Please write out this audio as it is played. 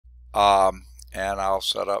And I'll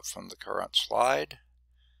set up from the current slide,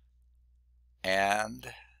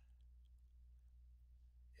 and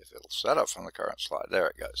if it'll set up from the current slide, there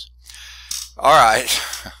it goes. All right.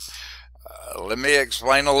 Let me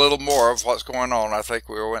explain a little more of what's going on. I think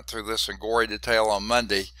we went through this in gory detail on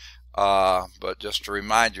Monday, but just to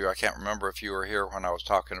remind you, I can't remember if you were here when I was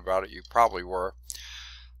talking about it. You probably were.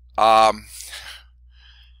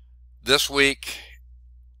 This week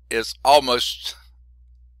is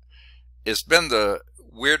it's been the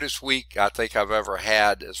weirdest week I think I've ever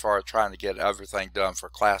had as far as trying to get everything done for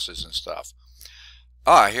classes and stuff.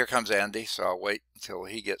 Here comes Andy, so I'll wait until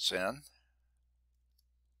he gets in.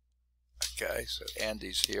 Okay, so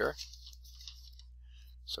Andy's here.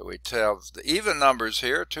 So we tell the even numbers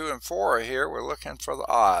here, 2 and 4 are here. We're looking for the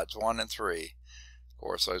odds, 1 and 3. Of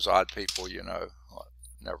course, those odd people, you know, well,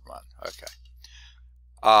 never mind. Okay.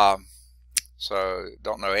 So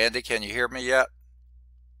don't know, Andy, can you hear me yet?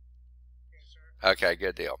 Yes, sir. Okay,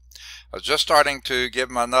 good deal. I was just starting to give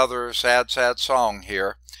him another sad song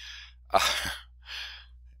here.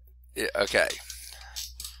 Okay.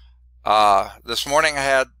 This morning I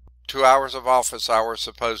had 2 hours of office hours,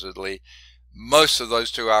 supposedly. Most of those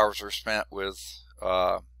 2 hours were spent with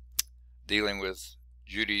dealing with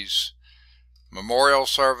Judy's memorial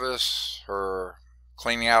service, her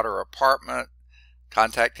cleaning out her apartment,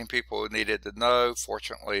 contacting people who needed to know.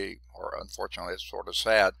 Fortunately, or unfortunately, it's sort of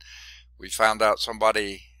sad, we found out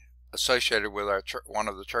somebody associated with our one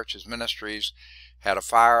of the church's ministries had a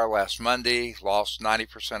fire last Monday, lost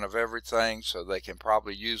 90% of everything, so they can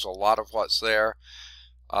probably use a lot of what's there.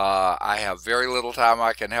 I have very little time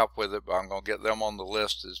I can help with it, but I'm going to get them on the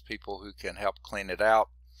list as people who can help clean it out.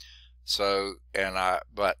 So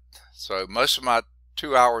most of my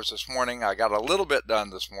 2 hours this morning, I got a little bit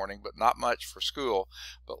done this morning, but not much for school,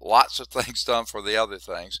 but lots of things done for the other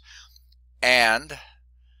things. And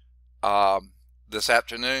this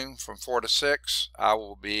afternoon from 4 to 6, I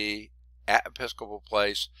will be at Episcopal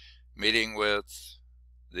Place meeting with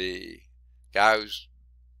the guy who's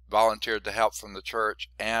volunteered to help from the church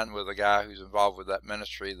and with a guy who's involved with that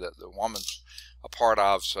ministry that the woman's a part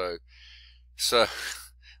of. So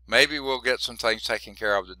maybe we'll get some things taken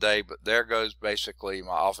care of today, but there goes basically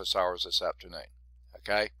my office hours this afternoon.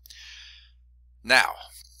 Okay. Now,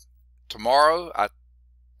 tomorrow, I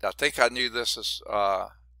think I knew this is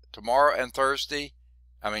tomorrow and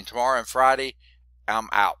tomorrow and Friday, I'm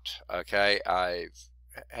out. Okay. I've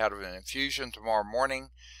had an infusion tomorrow morning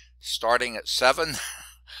starting at 7.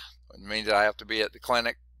 It means I have to be at the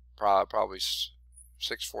clinic probably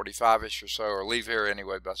 6:45ish or so, or leave here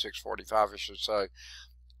anyway by 6:45ish or so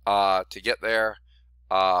to get there.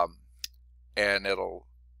 And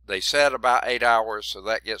they said about 8 hours, so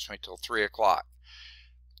that gets me till 3 o'clock.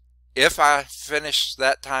 If I finish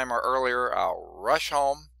that time or earlier, I'll rush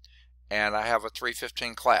home, and I have a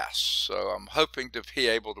 3:15 class. So I'm hoping to be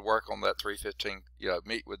able to work on that 3:15,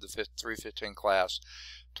 meet with the 3:15 class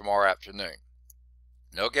tomorrow afternoon.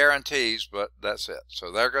 No guarantees, but that's it.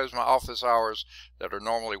 So there goes my office hours that are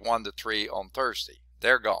normally 1 to 3 on Thursday.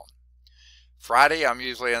 They're gone. Friday, I'm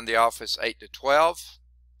usually in the office 8 to 12,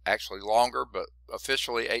 actually longer, but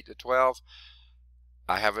officially 8 to 12.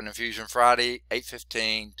 I have an infusion Friday,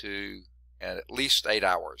 8:15 to and at least 8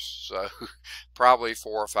 hours. So probably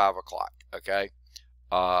 4 or 5 o'clock. Okay.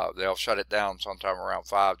 They'll shut it down sometime around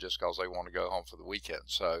 5 just because they want to go home for the weekend.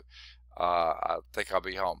 So I think I'll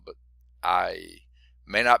be home, but I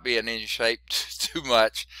may not be in any shape too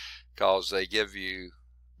much because they give you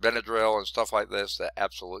Benadryl and stuff like this that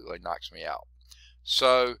absolutely knocks me out.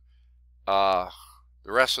 So the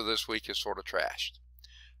rest of this week is sort of trashed.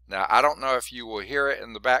 Now, I don't know if you will hear it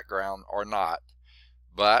in the background or not,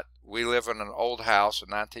 but we live in an old house, a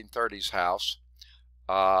 1930s house,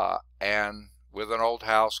 and with an old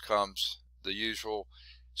house comes the usual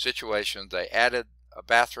situation. They added a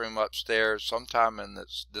bathroom upstairs sometime in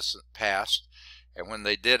this distant past, and when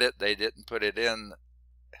they did it, they didn't put it in,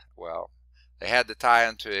 well, they had to tie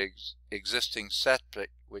into existing septic,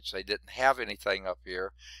 which they didn't have anything up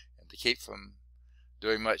here, and to keep from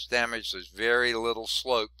doing much damage, there's very little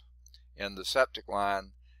slope in the septic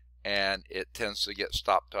line, and it tends to get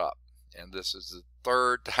stopped up. And this is the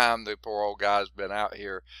 3rd time the poor old guy's been out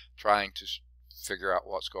here trying to figure out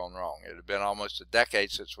what's going wrong. It had been almost a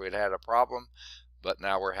decade since we had a problem, but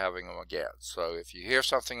now we're having them again. So if you hear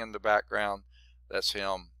something in the background, that's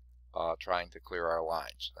him trying to clear our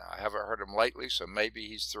lines. Now, I haven't heard him lately, so maybe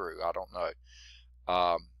he's through. I don't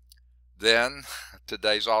know. Then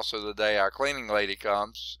today's also the day our cleaning lady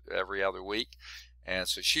comes every other week, and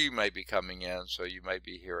so she may be coming in, so you may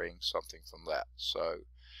be hearing something from that. So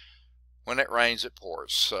when it rains, it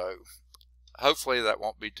pours. So hopefully that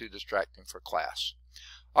won't be too distracting for class.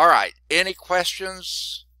 All right, any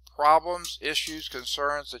questions, problems, issues,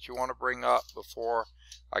 concerns that you want to bring up before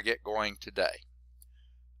I get going today?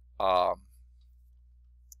 I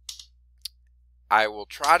will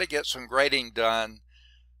try to get some grading done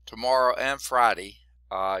tomorrow and Friday.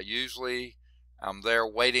 Usually I'm there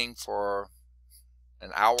waiting for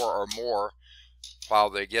an hour or more while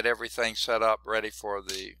they get everything set up, ready for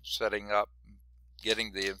the setting up,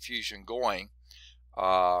 getting the infusion going.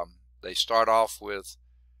 They start off with,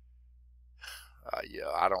 yeah,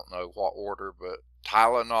 I don't know what order, but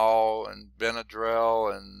Tylenol and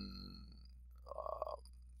Benadryl and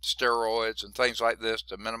steroids and things like this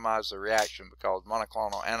to minimize the reaction, because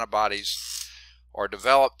monoclonal antibodies are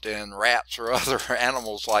developed in rats or other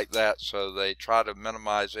animals like that, so they try to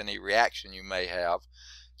minimize any reaction you may have.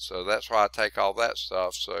 So that's why I take all that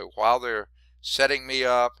stuff. So while they're setting me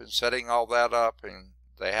up and setting all that up, and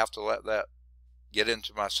they have to let that get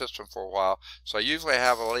into my system for a while, so I usually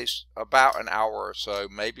have at least about an hour or so,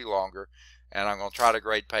 maybe longer, and I'm going to try to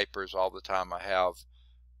grade papers all the time I have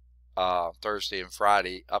Thursday and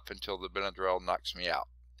Friday up until the Benadryl knocks me out.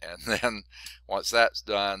 And then once that's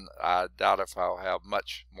done, I doubt if I'll have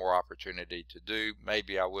much more opportunity to do.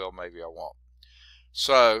 Maybe I will, maybe I won't.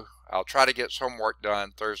 So I'll try to get some work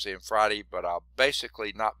done Thursday and Friday, but I'll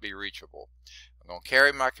basically not be reachable. I'm going to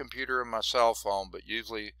carry my computer and my cell phone, but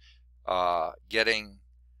usually getting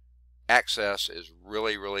access is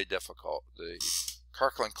really, really difficult. The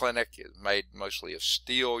Kirkland Clinic is made mostly of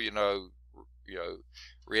steel, you know,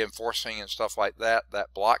 reinforcing and stuff like that.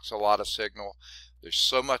 That blocks a lot of signal. There's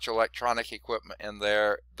so much electronic equipment in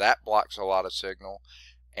there that blocks a lot of signal.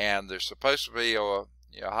 And there's supposed to be a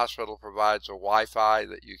hospital provides a Wi-Fi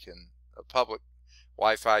that you can, a public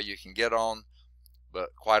Wi-Fi you can get on,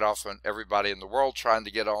 but quite often everybody in the world trying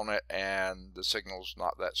to get on it, and the signal's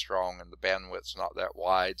not that strong and the bandwidth's not that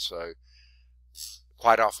wide, so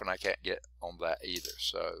quite often I can't get on that either.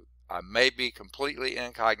 So I may be completely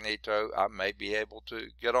incognito. I may be able to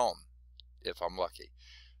get on if I'm lucky.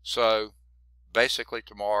 So basically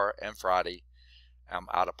tomorrow and Friday I'm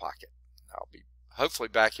out of pocket. I'll be hopefully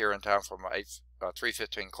back here in time for my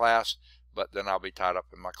 3:15 class, but then I'll be tied up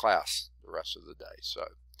in my class the rest of the day. So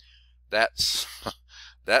that's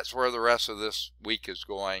that's where the rest of this week is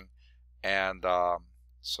going. And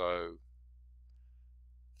so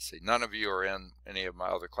see, none of you are in any of my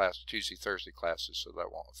other classes, Tuesday, Thursday classes, so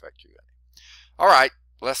that won't affect you any. All right,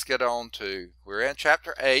 let's get on to, we're in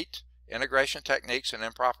Chapter 8, Integration Techniques and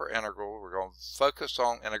Improper Integral. We're going to focus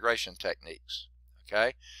on integration techniques,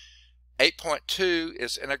 okay? 8.2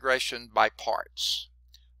 is integration by parts.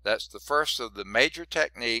 That's the first of the major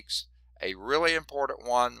techniques, a really important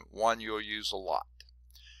one you'll use a lot.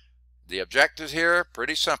 The objective here,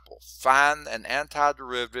 pretty simple. Find an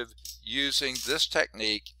antiderivative using this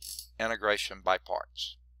technique, integration by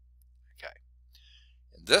parts. Okay.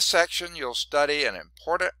 In this section, you'll study an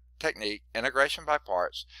important technique, integration by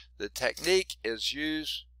parts. The technique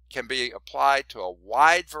can be applied to a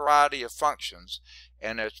wide variety of functions,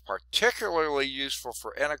 and it's particularly useful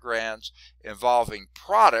for integrands involving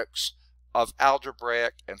products of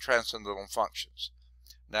algebraic and transcendental functions.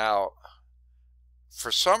 Now,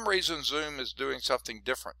 for some reason, Zoom is doing something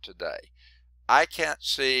different today. I can't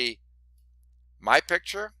see my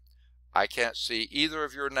picture. I can't see either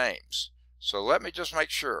of your names. So let me just make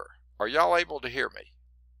sure. Are y'all able to hear me?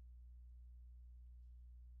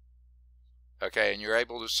 Okay, and you're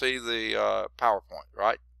able to see the PowerPoint,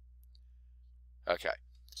 right? Okay.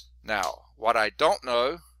 Now, what I don't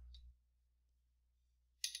know,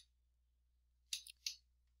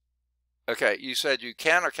 okay, you said you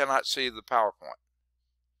can or cannot see the PowerPoint.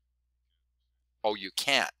 Oh, you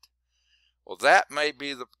can't. Well, that may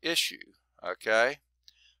be the issue, okay?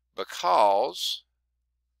 Because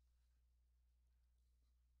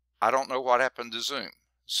I don't know what happened to Zoom.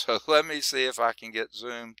 So let me see if I can get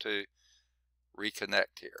Zoom to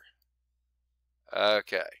reconnect here.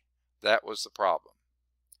 Okay, that was the problem.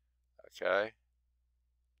 Okay,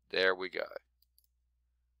 there we go.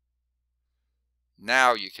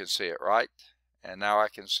 Now you can see it, right? And now I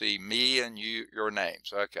can see me and your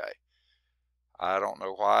names. Okay. I don't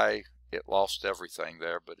know why it lost everything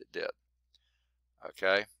there, but it did.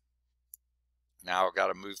 Okay. Now I've got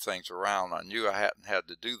to move things around. I knew I hadn't had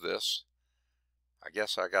to do this. I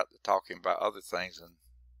guess I got to talking about other things and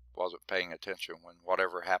wasn't paying attention when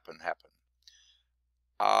whatever happened, happened.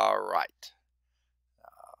 All right.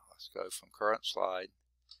 Let's go from current slide.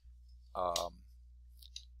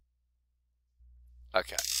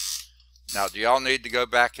 Okay. Now, do y'all need to go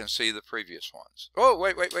back and see the previous ones? Oh,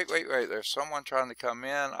 wait. There's someone trying to come in.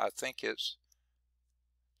 I think it's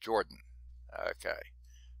Jordan. Okay,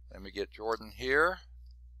 let me get Jordan here.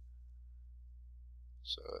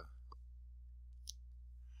 So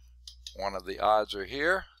one of the odds are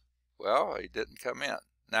here. Well, he didn't come in.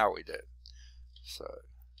 Now we do. So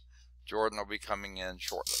Jordan will be coming in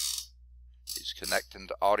shortly. He's connecting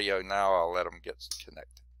to audio now. I'll let him get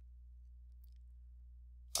connected.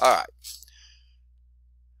 All right.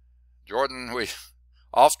 Jordan, we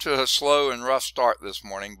off to a slow and rough start this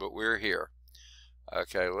morning, but we're here.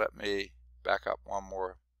 Okay, let me back up one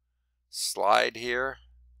more slide here.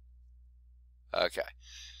 Okay.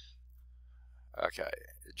 Okay.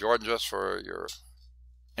 Jordan, just for your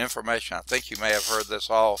information, I think you may have heard this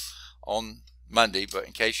all on Monday, but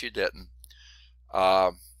in case you didn't,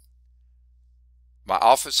 my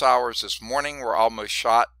office hours this morning were almost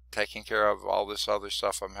shot, taking care of all this other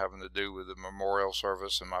stuff I'm having to do with the memorial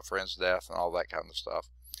service and my friend's death and all that kind of stuff.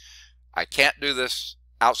 I can't do this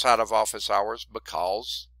outside of office hours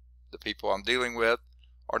because the people I'm dealing with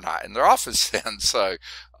are not in their office then. So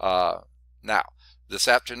now, this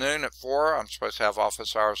afternoon at 4, I'm supposed to have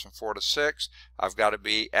office hours from 4 to 6. I've got to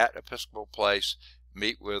be at Episcopal Place,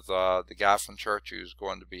 meet with the guy from church who's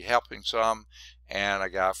going to be helping some, and a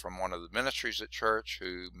guy from one of the ministries at church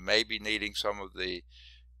who may be needing some of the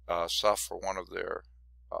stuff for one of their,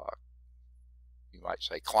 you might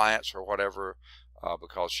say, clients or whatever,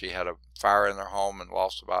 because she had a fire in their home and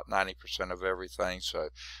lost about 90% of everything. So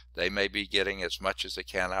they may be getting as much as they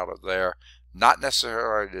can out of there. Not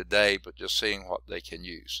necessarily today, but just seeing what they can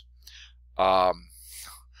use.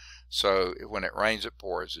 So when it rains, it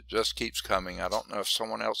pours. It just keeps coming. I don't know if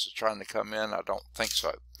someone else is trying to come in. I don't think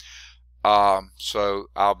so. So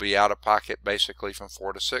I'll be out of pocket basically from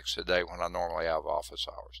 4 to 6 today when I normally have office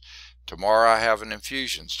hours. Tomorrow I have an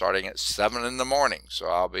infusion starting at 7 in the morning. So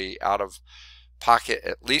I'll be out of pocket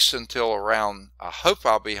at least until around, I hope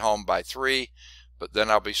I'll be home by 3. But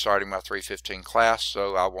then I'll be starting my 3:15 class,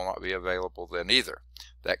 so I will not be available then either.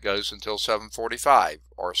 That goes until 7:45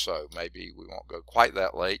 or so. Maybe we won't go quite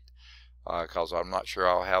that late because I'm not sure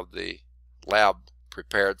I'll have the lab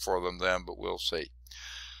prepared for them then, but we'll see.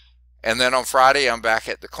 And then on Friday, I'm back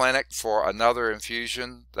at the clinic for another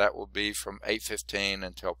infusion. That will be from 8:15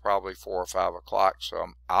 until probably 4 or 5 o'clock, so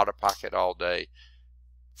I'm out of pocket all day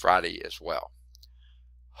Friday as well.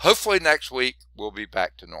 Hopefully next week we'll be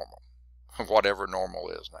back to normal. Whatever normal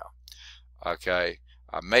is now. Okay,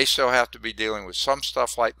 I may still have to be dealing with some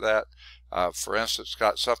stuff like that. For instance,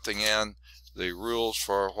 got something in the rules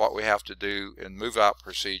for what we have to do in move-out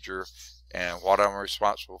procedure and what I'm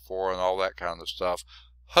responsible for and all that kind of stuff.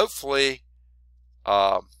 Hopefully,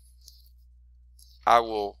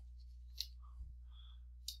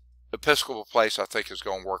 Episcopal Place, I think, is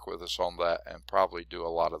going to work with us on that and probably do a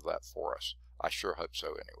lot of that for us. I sure hope so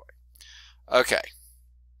anyway. Okay.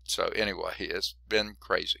 So anyway, it's been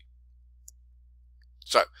crazy.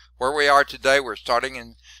 So where we are today, we're starting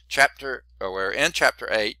in chapter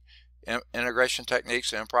 8, integration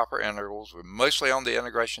techniques and improper integrals. We're mostly on the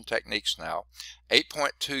integration techniques now.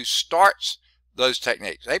 8.2 starts those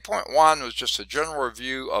techniques. 8.1 was just a general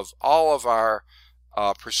review of all of our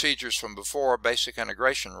procedures from before, basic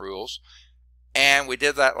integration rules. And we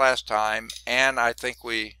did that last time, and I think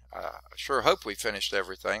we, sure hope we finished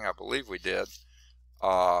everything. I believe we did.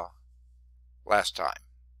 Last time.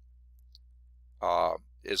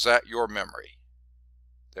 Is that your memory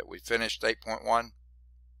that we finished 8.1?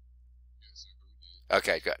 Yes,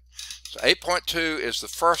 okay, good. So 8.2 is the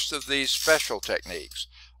first of these special techniques.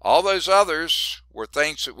 All those others were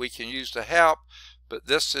things that we can use to help, but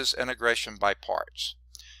this is integration by parts.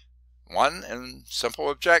 One, and simple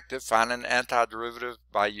objective, find an antiderivative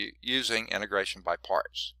by using integration by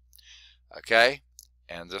parts. Okay?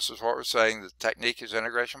 And this is what we're saying. The technique is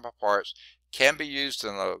integration by parts. Can be used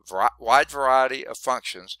in a wide variety of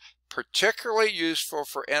functions, particularly useful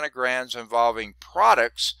for integrands involving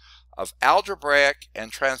products of algebraic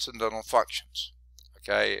and transcendental functions.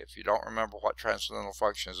 Okay, if you don't remember what transcendental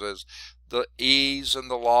functions is, the e's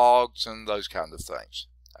and the logs and those kind of things.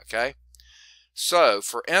 Okay, so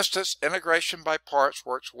for instance, integration by parts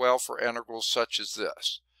works well for integrals such as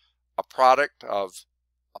this: a product of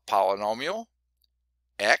a polynomial,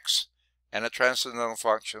 x, and a transcendental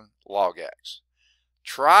function, log x.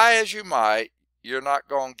 Try as you might, you're not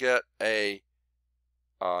going to get a,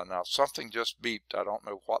 now something just beeped, I don't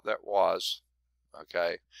know what that was,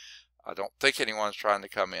 okay, I don't think anyone's trying to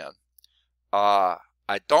come in.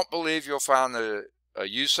 I don't believe you'll find a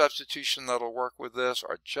U substitution that'll work with this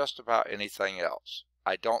or just about anything else.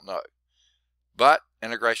 I don't know. But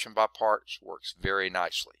integration by parts works very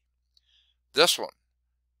nicely. This one,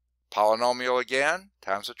 polynomial again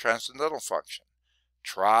times a transcendental function.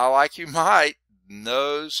 Try like you might,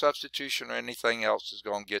 no substitution or anything else is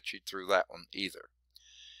going to get you through that one either.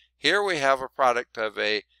 Here we have a product of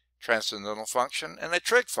a transcendental function and a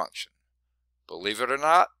trig function. Believe it or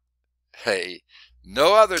not, hey,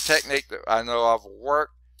 no other technique that I know of will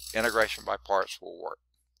work. Integration by parts will work.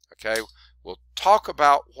 Okay, we'll talk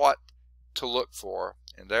about what to look for.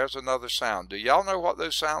 And there's another sound. Do y'all know what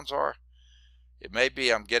those sounds are? It may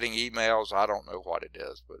be I'm getting emails. I don't know what it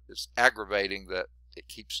is, but it's aggravating that it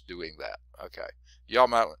keeps doing that. Okay, y'all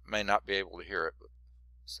may not be able to hear it, but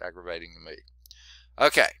it's aggravating to me.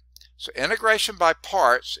 Okay, so integration by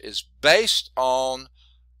parts is based on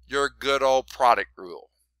your good old product rule.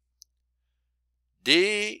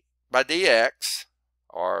 D by dx,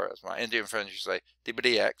 or as my Indian friends used to say, d by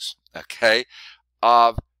dx, okay,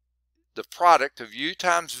 of the product of u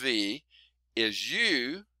times v is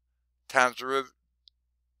u times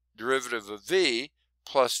derivative of v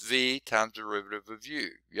plus v times derivative of u.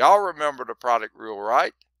 Y'all remember the product rule,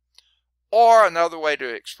 right? Or another way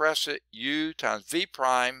to express it, u times v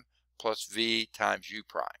prime plus v times u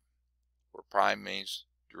prime, where prime means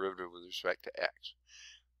derivative with respect to x.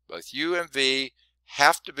 Both u and v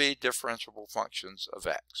have to be differentiable functions of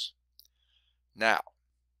x. Now,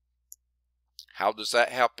 how does that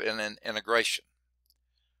help in an integration?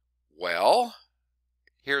 Well,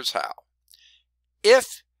 here's how.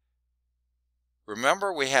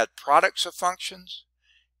 Remember we had products of functions?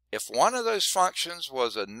 If one of those functions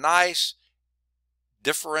was a nice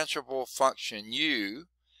differentiable function u,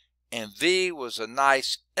 and v was a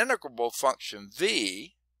nice integrable function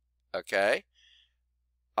v, okay,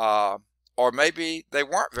 or maybe they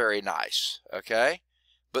weren't very nice, okay,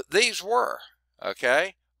 but these were,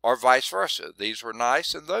 okay, or vice versa. These were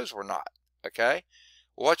nice and those were not, okay.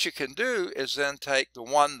 What you can do is then take the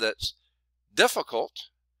one that's difficult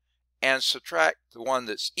and subtract the one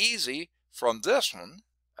that's easy from this one,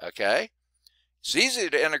 okay. It's easy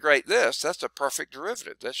to integrate this. That's a perfect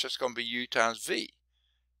derivative. That's just going to be u times v.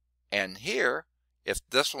 And here, if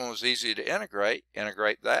this one was easy to integrate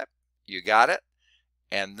that, you got it,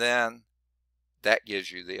 and then that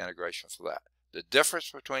gives you the integration for that. The difference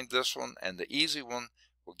between this one and the easy one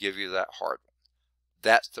will give you that hard one.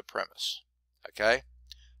 That's the premise, okay?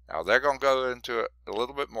 Now they're going to go into it a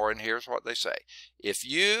little bit more, and here's what they say. If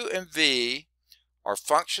u and v are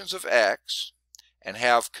functions of x and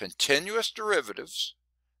have continuous derivatives,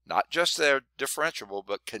 not just their differentiable,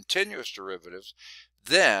 but continuous derivatives,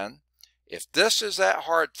 then if this is that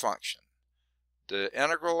hard function, the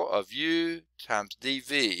integral of u times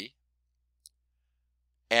dv,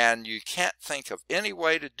 and you can't think of any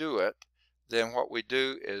way to do it, then what we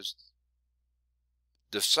do is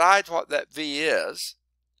decide what that v is,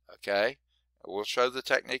 okay, we'll show the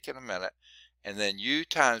technique in a minute, and then u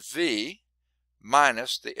times v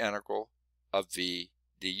minus the integral of v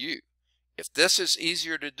du. If this is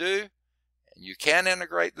easier to do, and you can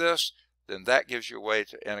integrate this, then that gives you a way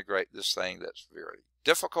to integrate this thing that's very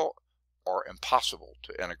difficult or impossible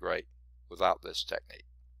to integrate without this technique.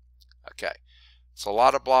 Okay, it's a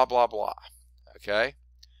lot of blah, blah, blah. Okay,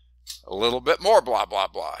 a little bit more blah, blah,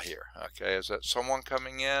 blah here. Okay, is that someone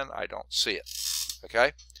coming in? I don't see it.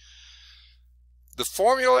 Okay, the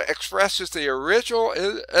formula expresses the original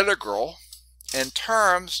integral in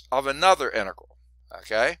terms of another integral.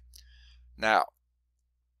 Okay, now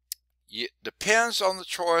it depends on the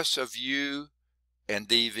choice of u and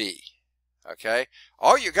dv. Okay,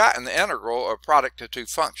 all you got in the integral are product of two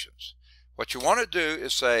functions. What you want to do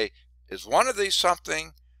is say, is one of these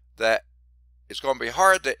something that is going to be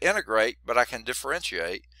hard to integrate, but I can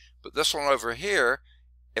differentiate? But this one over here,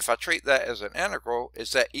 if I treat that as an integral,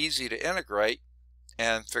 is that easy to integrate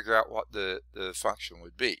and figure out what the function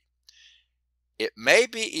would be? It may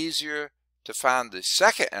be easier to find the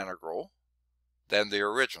second integral than the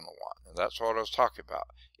original one. And that's what I was talking about.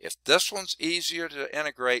 If this one's easier to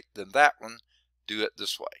integrate than that one, do it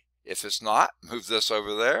this way. If it's not, move this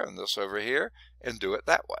over there and this over here and do it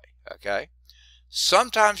that way. Okay?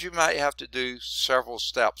 Sometimes you might have to do several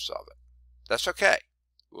steps of it. That's okay.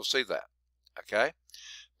 We'll see that. Okay?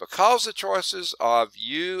 Because the choices of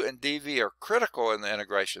u and dv are critical in the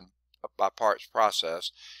integration by parts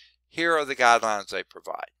process, here are the guidelines they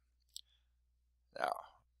provide. Now,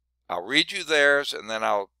 I'll read you theirs and then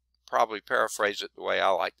I'll probably paraphrase it the way I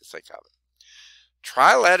like to think of it.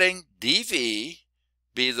 Try letting dv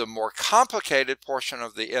be the more complicated portion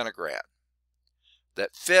of the integrand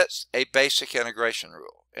that fits a basic integration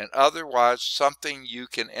rule, and otherwise something you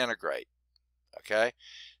can integrate. Okay?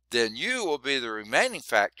 Then u will be the remaining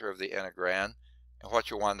factor of the integrand, and what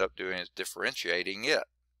you'll wind up doing is differentiating it.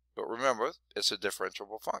 But remember, it's a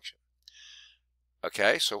differentiable function.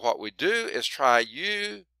 Okay, so what we do is try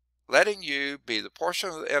u, letting u be the portion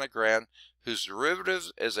of the integrand whose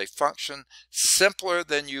derivative is a function simpler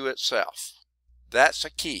than u itself. That's a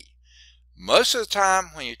key. Most of the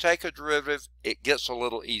time when you take a derivative, it gets a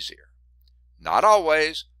little easier. Not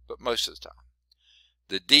always, but most of the time.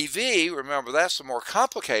 The dv, remember, that's the more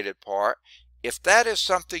complicated part. If that is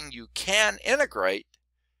something you can integrate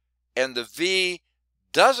and the v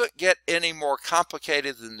doesn't get any more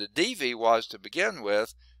complicated than the dv was to begin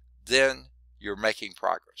with, then you're making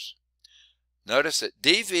progress. Notice that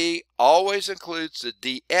dv always includes the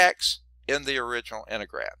dx in the original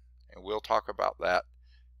integrand, and we'll talk about that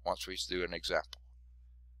once we do an example.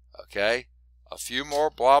 Okay, a few more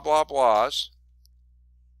blah blah blahs.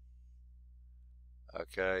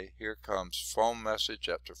 Okay, here comes phone message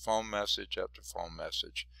after phone message after phone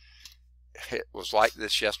message. It was like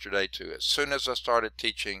this yesterday too. As soon as I started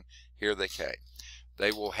teaching, here they came.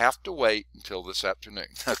 They will have to wait until this afternoon.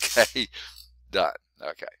 Okay, done.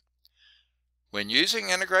 Okay. When using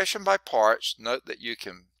integration by parts, note that you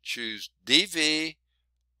can choose dv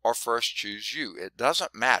or first choose u. It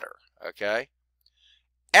doesn't matter. Okay.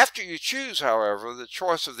 After you choose, however, the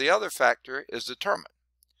choice of the other factor is determined.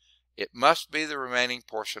 It must be the remaining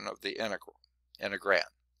portion of the integrand.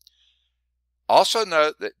 Also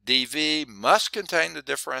note that dv must contain the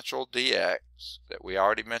differential dx that we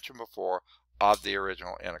already mentioned before of the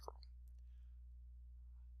original integral.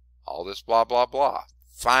 All this blah blah blah.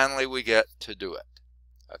 Finally we get to do it.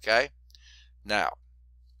 Okay? Now,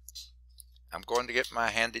 I'm going to get my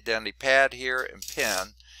handy dandy pad here and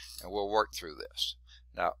pen, and we'll work through this.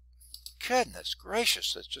 Now, goodness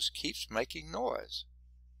gracious, it just keeps making noise.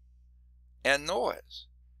 And noise.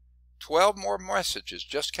 12 more messages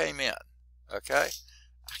just came in. Okay?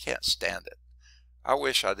 I can't stand it. I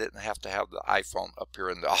wish I didn't have to have the iPhone up here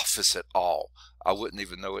in the office at all. I wouldn't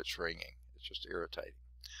even know it's ringing. It's just irritating.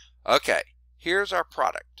 Okay, here's our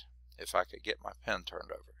product. If I could get my pen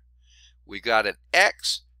turned over. We got an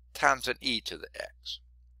x times an e to the x.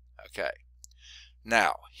 Okay.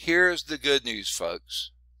 Now, here's the good news,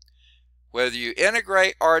 folks. Whether you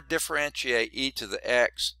integrate or differentiate e to the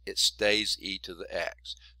x, it stays e to the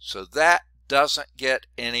x. So that doesn't get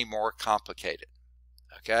any more complicated.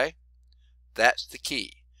 Okay? That's the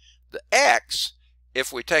key. The x,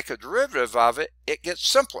 if we take a derivative of it, it gets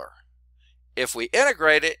simpler. If we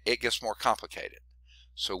integrate it, it gets more complicated.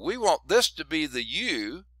 So we want this to be the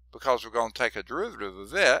u because we're going to take a derivative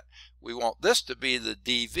of it. We want this to be the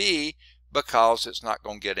dv because it's not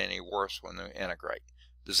going to get any worse when we integrate.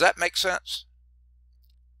 Does that make sense?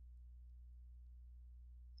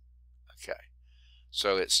 Okay.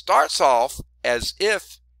 So it starts off as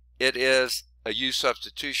if it is a u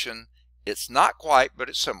substitution. It's not quite, but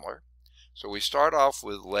it's similar. So we start off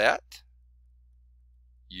with let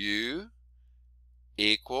u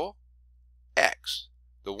equal x,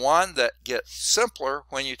 the one that gets simpler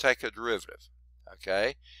when you take a derivative.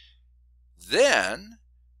 Okay. Then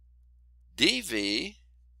dv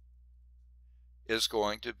is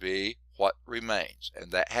going to be what remains,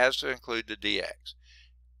 and that has to include the dx.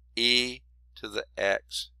 E to the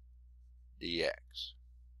x dx.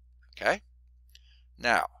 Okay?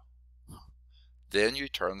 Now, then you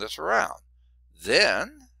turn this around.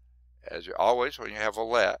 Then, as you always when you have a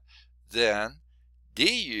let, then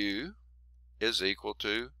du is equal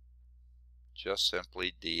to just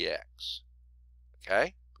simply dx.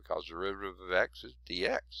 Okay? Because the derivative of x is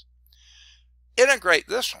dx. Integrate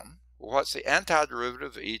this one. Well, what's the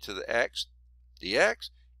antiderivative of e to the x dx?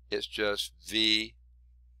 It's just v.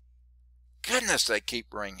 Goodness, they keep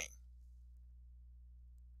ringing.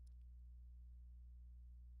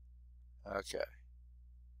 Okay.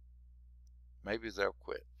 Maybe they'll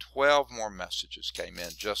quit. 12 more messages came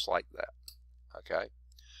in just like that. Okay.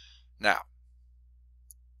 Now,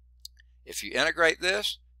 if you integrate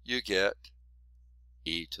this, you get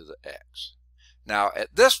e to the x. Now,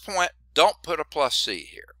 at this point, don't put a plus c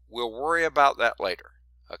here. We'll worry about that later.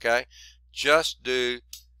 Okay? Just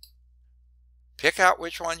pick out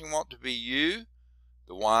which one you want to be u,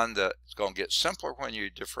 the one that's going to get simpler when you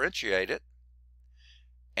differentiate it,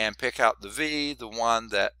 and pick out the v, the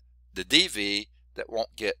dv that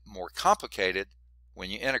won't get more complicated when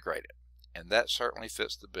you integrate it. And that certainly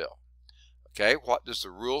fits the bill. Okay, what does the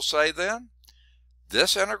rule say then?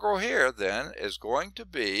 This integral here then is going to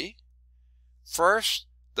be first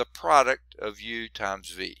the product of u times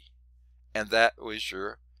v, and that was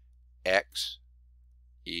your x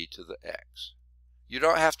e to the x. You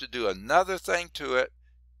don't have to do another thing to it.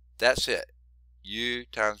 That's it. U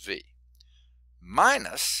times v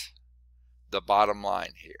minus the bottom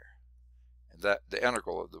line here, and that the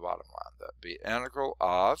integral of the bottom line, that would be integral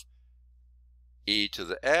of e to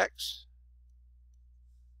the x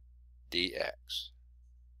dx.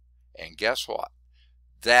 And guess what?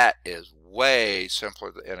 That is way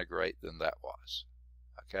simpler to integrate than that was.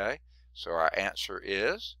 Okay, so our answer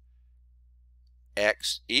is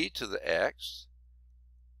x e to the x,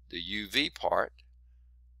 the uv part,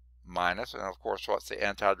 minus, and of course, what's the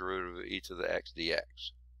antiderivative of e to the x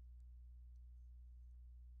dx?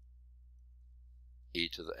 E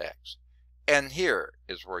to the x. And here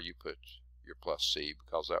is where you put your plus c,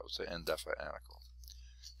 because that was the indefinite integral.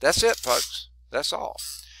 That's it, folks. That's all.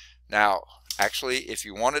 Now, actually, if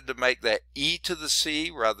you wanted to make that e to the c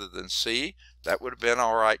rather than c, that would have been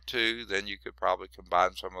all right too. Then you could probably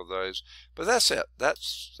combine some of those. But that's it.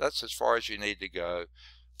 That's as far as you need to go.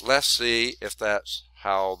 Let's see if that's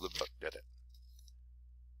how the book did it.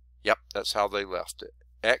 Yep, that's how they left it.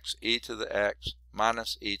 X e to the x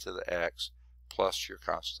minus e to the x plus your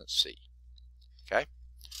constant c. Okay?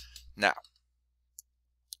 Now,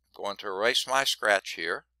 I'm going to erase my scratch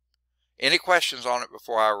here. Any questions on it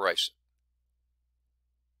before I erase it?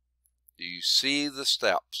 Do you see the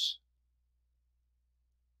steps?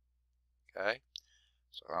 Okay,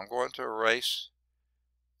 so I'm going to erase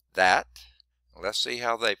that. Let's see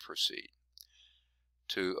how they proceed.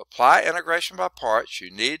 To apply integration by parts, you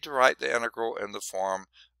need to write the integral in the form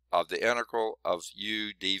of the integral of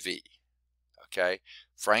u dv. Okay,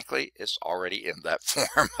 frankly, it's already in that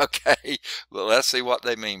form. Okay, but let's see what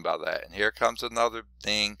they mean by that. And here comes another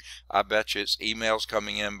ding. I bet you it's emails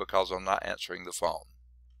coming in because I'm not answering the phone.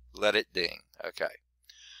 Let it ding. Okay,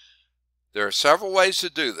 there are several ways to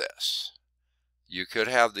do this. You could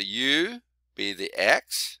have the u be the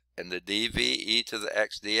x and the dv e to the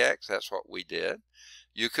x dx. That's what we did.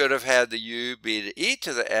 You could have had the u be the e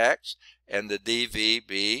to the x and the dv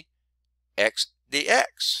be x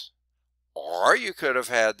dx. Or you could have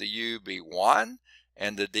had the u be 1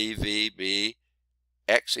 and the dv be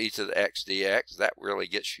x e to the x dx. That really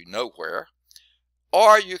gets you nowhere.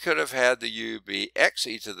 Or you could have had the u be x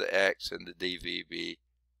e to the x and the dv be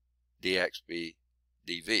dx be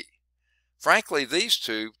dv. Frankly, these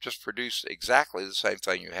two just produce exactly the same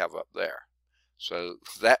thing you have up there. So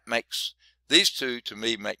that makes these two, to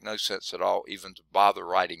me, make no sense at all even to bother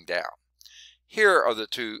writing down. Here are the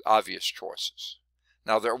two obvious choices.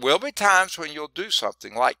 Now, there will be times when you'll do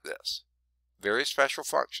something like this. Very special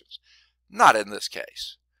functions. Not in this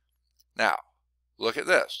case. Now, look at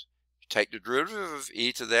this. You take the derivative of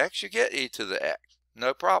e to the x, you get e to the x.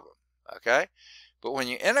 No problem. Okay? But when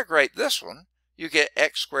you integrate this one, you get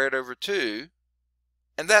x squared over 2,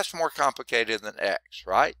 and that's more complicated than x,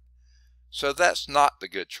 right? So that's not the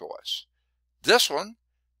good choice. This one,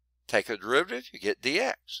 take a derivative, you get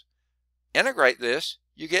dx. Integrate this,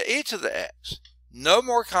 you get e to the x. No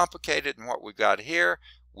more complicated than what we've got here.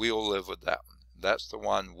 We'll live with that one. That's the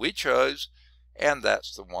one we chose, and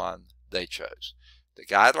that's the one they chose. The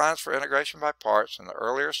guidelines for integration by parts in the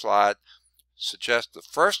earlier slide suggest the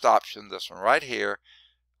first option, this one right here,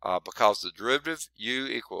 because the derivative u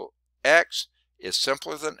equal x is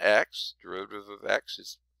simpler than x. Derivative of x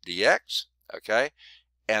is dx, okay?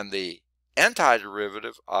 And the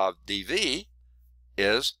antiderivative of dv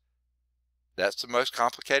is, that's the most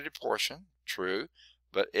complicated portion, true,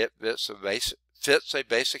 but it fits a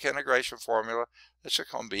basic integration formula that's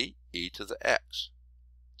going to be e to the x.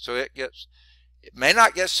 So it may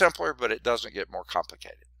not get simpler, but it doesn't get more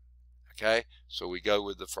complicated. Okay, so we go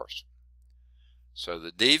with the first one. So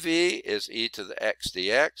the dv is e to the x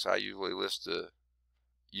dx. I usually list the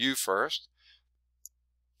u first.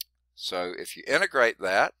 So if you integrate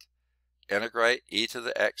that, integrate e to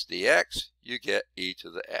the x dx, you get e to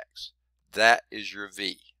the x. That is your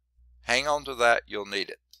v. Hang on to that, you'll need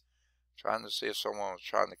it. Trying to see if someone was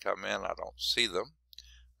trying to come in. I don't see them.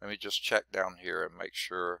 Let me just check down here and make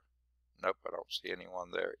sure. Nope, I don't see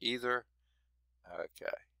anyone there either.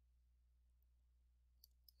 Okay.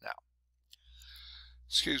 Now,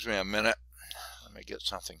 excuse me a minute. Let me get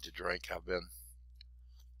something to drink. I've been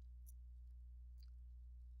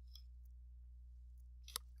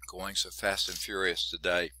going so fast and furious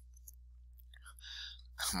today.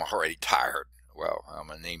 I'm already tired. Well, I'm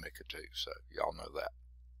anemic too, so y'all know that.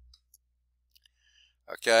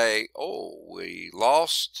 Okay, oh, we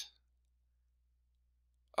lost.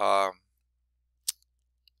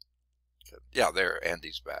 Yeah, there,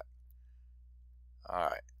 Andy's back. All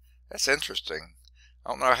right, that's interesting. I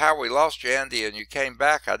don't know how we lost you, Andy, and you came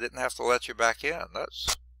back. I didn't have to let you back in.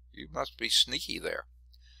 You must be sneaky there.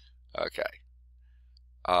 Okay.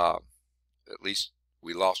 At least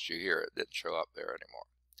we lost you here. It didn't show up there anymore.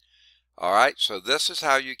 All right, so this is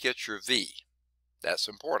how you get your V. That's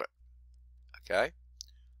important. Okay.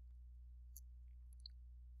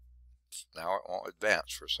 Now it won't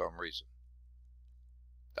advance for some reason.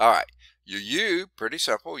 All right, your u, pretty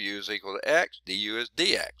simple. U is equal to x, du is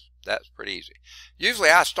dx. That's pretty easy. Usually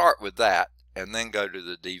I start with that and then go to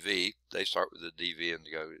the dv. They start with the dv and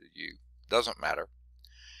go to the u. Doesn't matter.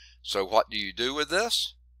 So what do you do with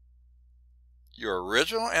this? Your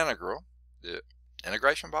original integral, the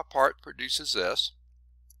integration by parts, produces this.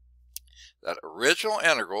 That original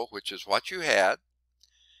integral, which is what you had,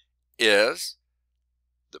 is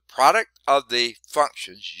the product of the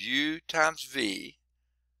functions u times v.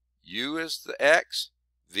 U is the x,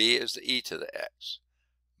 v is the e to the x,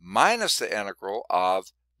 minus the integral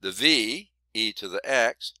of the v, e to the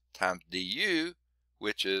x, times du,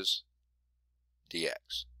 which is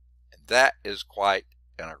dx. And that is quite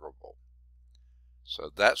integrable. So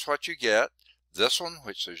that's what you get. This one,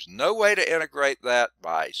 which there's no way to integrate that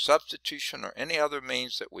by substitution or any other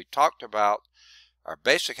means that we talked about, our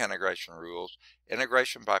basic integration rules,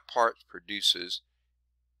 integration by parts produces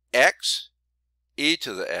x, e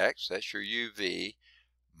to the x, that's your uv,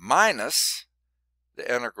 minus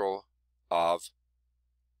the integral of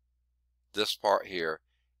this part here,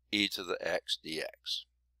 e to the x dx.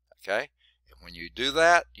 Okay? And when you do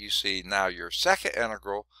that, you see now your second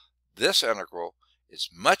integral, this integral, is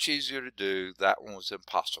much easier to do. That one was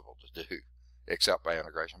impossible to do, except by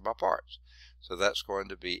integration by parts. So that's going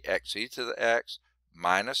to be x e to the x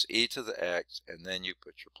minus e to the x, and then you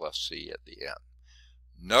put your plus c at the end.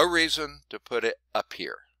 No reason to put it up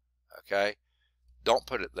here, okay? Don't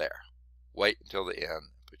put it there. Wait until the end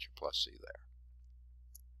and put your plus c there.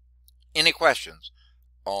 Any questions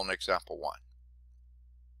on example 1?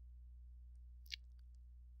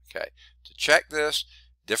 Okay, to check this,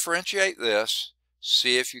 differentiate this,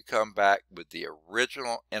 see if you come back with the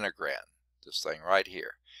original integrand, this thing right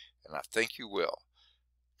here. And I think you will,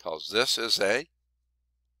 because this is a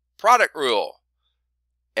product rule.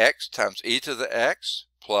 X times e to the x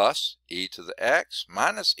plus e to the x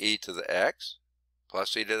minus e to the x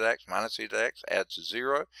plus e to the x minus e to the x adds to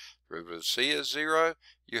 0. Derivative of c is 0.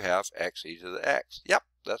 You have x e to the x. Yep,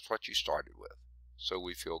 that's what you started with. So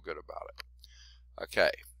we feel good about it.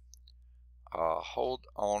 Okay. Hold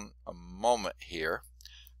on a moment here.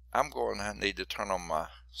 I'm going to need to turn on my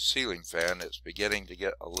ceiling fan. It's beginning to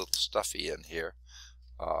get a little stuffy in here.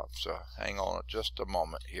 So hang on just a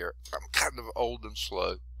moment here. I'm kind of old and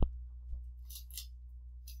slow.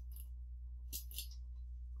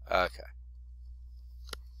 Okay.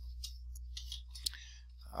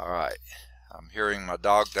 All right. I'm hearing my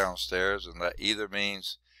dog downstairs, and that either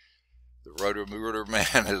means the rotor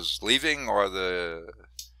man is leaving or the...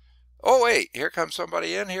 Oh, wait. Here comes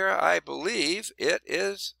somebody in here. I believe it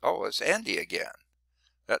is... Oh, it's Andy again.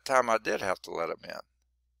 That time I did have to let him in.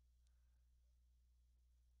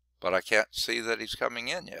 But I can't see that he's coming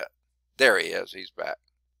in yet. There he is. He's back.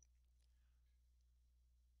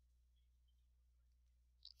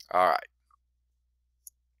 All right.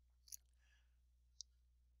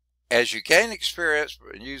 As you gain experience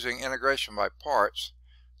using integration by parts,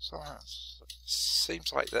 sometimes it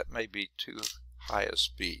seems like that may be too high a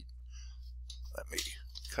speed. Let me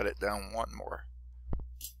cut it down one more.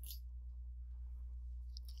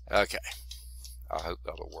 Okay. I hope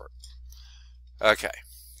that'll work. Okay.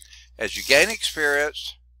 As you gain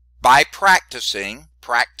experience by practicing,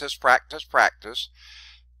 practice,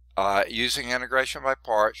 using integration by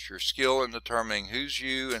parts, your skill in determining who's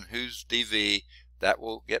u and who's dv, that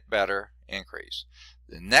will get better, increase.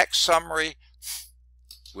 The next summary,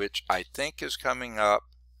 which I think is coming up,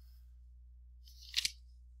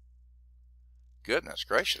 goodness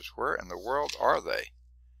gracious, where in the world are they?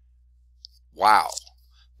 Wow.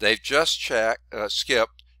 They've just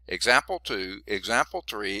skipped example 2, example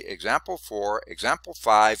 3, example 4, example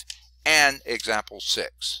 5, and example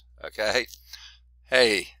 6. Okay?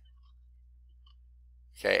 Hey.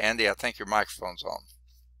 Okay, Andy, I think your microphone's on.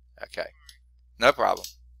 Okay. No problem.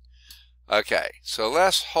 Okay, so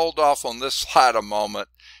let's hold off on this slide a moment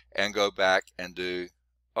and go back and do...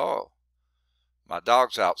 Oh, my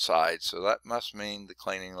dog's outside, so that must mean the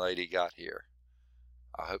cleaning lady got here.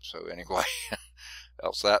 I hope so anyway.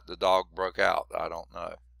 Else the dog broke out. I don't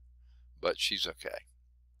know. But she's okay.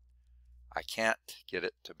 I can't get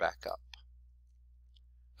it to back up.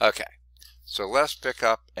 Okay, so let's pick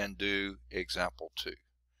up and do example 2.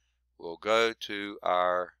 We'll go to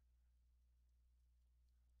our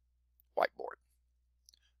whiteboard.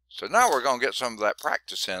 So now we're going to get some of that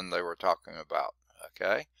practice in they were talking about.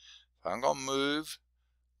 Okay, so I'm going to move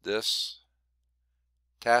this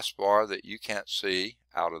taskbar that you can't see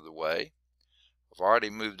out of the way. I've already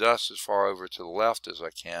moved us as far over to the left as I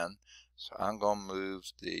can, so I'm going to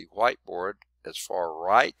move the whiteboard as far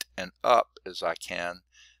right and up as I can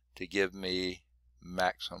to give me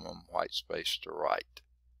maximum white space to write.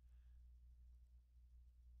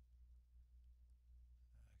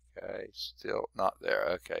 Okay, still not there.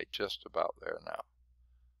 Okay, just about there now.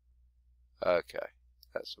 Okay,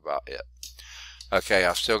 that's about it. Okay,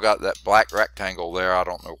 I've still got that black rectangle there. I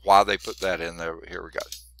don't know why they put that in there, but here we go.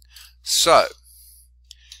 So,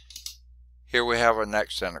 here we have our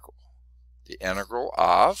next integral. The integral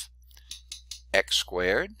of x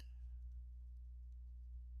squared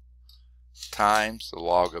times the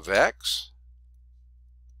log of x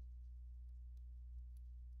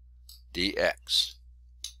dx.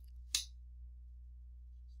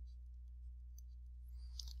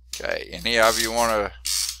 Okay, any of you want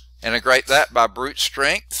to integrate that by brute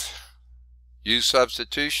strength, use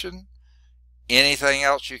substitution, anything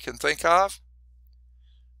else you can think of?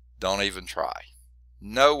 Don't even try.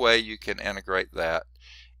 No way you can integrate that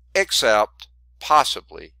except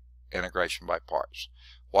possibly integration by parts.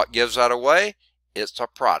 What gives that away? It's a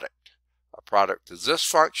product. A product is this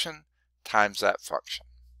function times that function.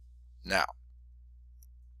 Now,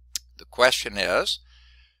 the question is,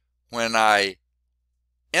 when I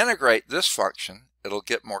integrate this function, it'll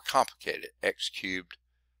get more complicated. X cubed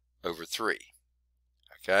over 3.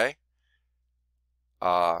 Okay?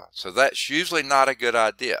 So that's usually not a good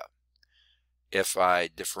idea. If I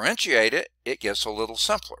differentiate it, it gets a little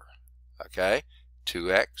simpler. Okay?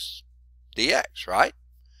 2x dx, right?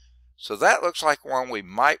 So that looks like one we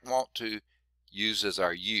might want to use as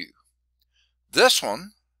our u. This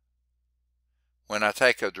one, when I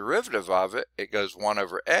take a derivative of it, it goes 1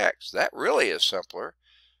 over x. That really is simpler,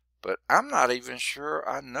 but I'm not even sure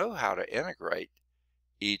I know how to integrate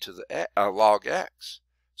e to the log x.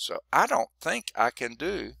 So I don't think I can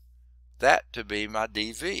do that to be my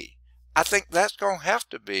dv. I think that's going to have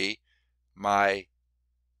to be my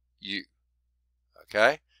u.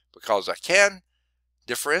 Okay? Because I can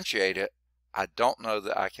differentiate it, I don't know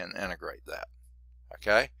that I can integrate that.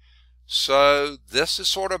 Okay? So this is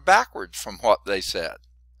sort of backwards from what they said.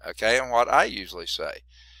 Okay? And what I usually say.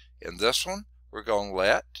 In this one, we're going to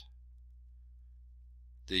let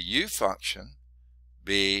the u function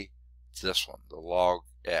be this one, the log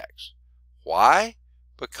x. Why?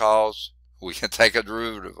 Because we can take a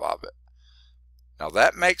derivative of it. Now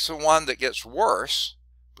that makes the one that gets worse,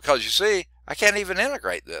 because you see, I can't even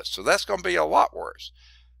integrate this, so that's going to be a lot worse.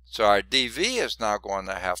 So our dv is now going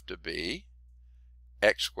to have to be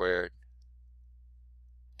x squared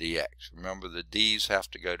dx. Remember, the d's have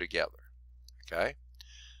to go together. Okay?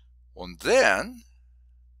 Well, then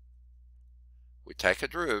we take a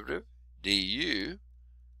derivative, du,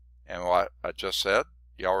 and what I just said,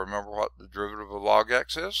 y'all remember what the derivative of log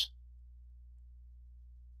x is?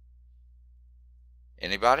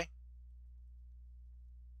 Anybody?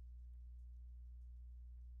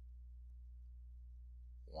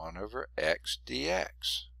 One over x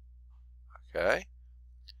dx. Okay?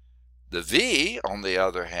 The v, on the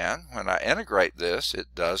other hand, when I integrate this,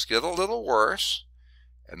 it does get a little worse,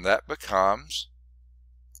 and that becomes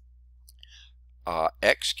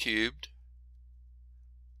x cubed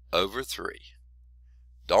over 3.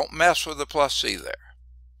 Don't mess with the plus c there.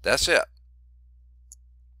 That's it.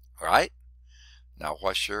 All right? Now,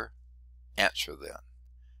 what's your answer then?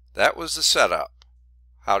 That was the setup.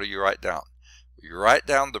 How do you write down? You write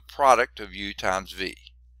down the product of u times v.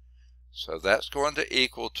 So that's going to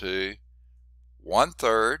equal to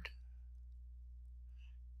 1/3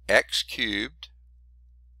 x cubed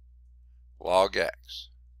log x.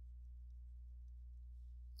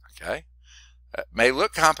 Okay? That may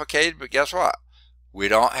look complicated, but guess what? We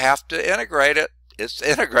don't have to integrate it. It's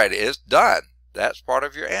integrated. It's done. That's part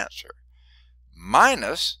of your answer.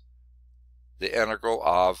 Minus the integral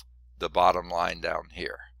of the bottom line down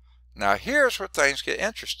here. Now here's where things get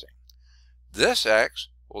interesting. This x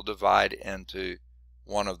will divide into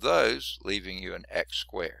one of those, leaving you an x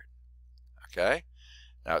squared. Okay?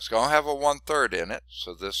 Now it's going to have a 1/3 in it,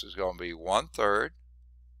 so this is going to be 1/3.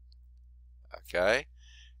 Okay?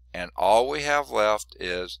 And all we have left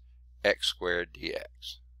is x squared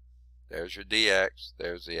dx. There's your dx,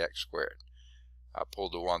 there's the x squared. I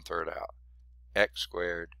pulled the 1/3 out. X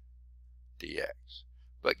squared dx.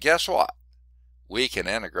 But guess what? We can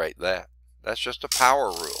integrate that. That's just a power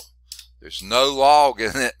rule. There's no log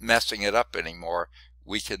in it messing it up anymore.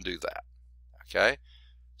 We can do that. Okay?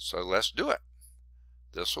 So let's do it.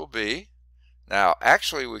 This will be, now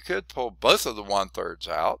actually we could pull both of the 1/3s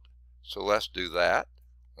out. So let's do that.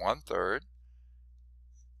 1/3.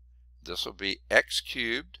 This will be x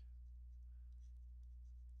cubed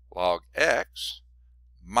log x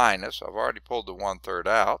minus, I've already pulled the 1/3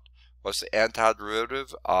 out. What's the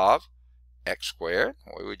antiderivative of x squared?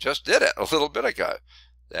 Well, we just did it a little bit ago.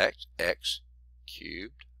 That's x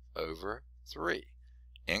cubed over 3.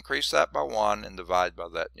 Increase that by 1 and divide by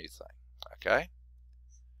that new thing. Okay?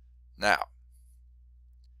 Now,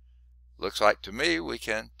 looks like to me we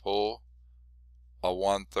can pull a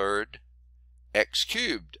 1/3 x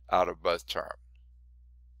cubed out of both terms.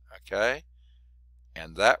 Okay?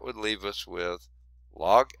 And that would leave us with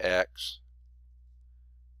log x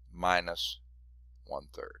minus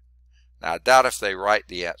 1/3. Now, I doubt if they write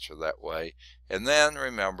the answer that way. And then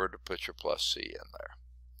remember to put your plus c in there.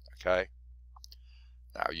 Okay?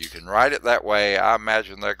 Now, you can write it that way. I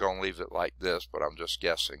imagine they're going to leave it like this, but I'm just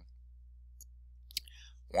guessing.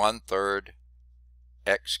 1/3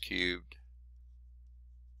 x cubed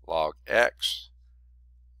log x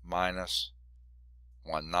minus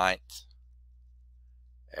 1/9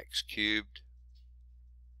 x cubed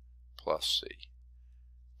plus c.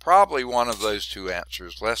 Probably one of those two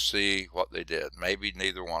answers. Let's see what they did. Maybe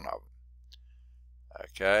neither one of them.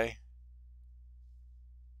 Okay.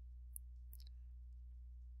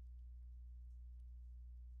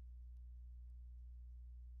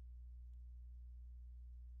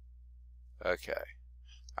 Okay.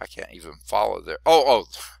 I can't even follow their... Oh,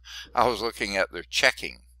 I was looking at their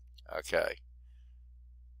checking. Okay.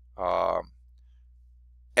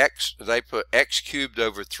 They put x cubed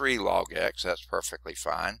over 3 log x, that's perfectly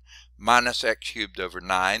fine. Minus x cubed over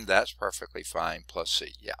 9, that's perfectly fine, plus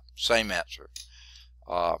c. Yeah, same answer.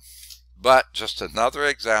 But just another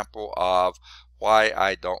example of why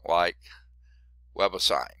I don't like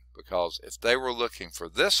WebAssign. Because if they were looking for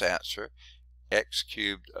this answer, x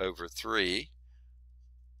cubed over 3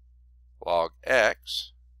 log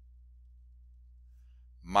x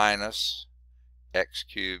minus x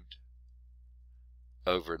cubed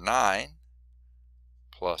over 9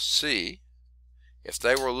 plus c, if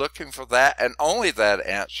they were looking for that and only that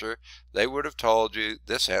answer, they would have told you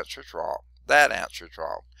this answer is wrong, that answer is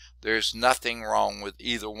wrong. There's nothing wrong with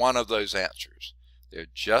either one of those answers. They're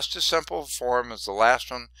just as simple a form as the last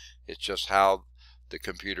one. It's just how the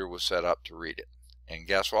computer was set up to read it. And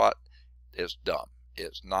guess what? It's dumb.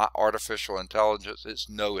 It's not artificial intelligence. It's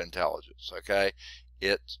no intelligence. Okay?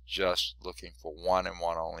 It's just looking for one and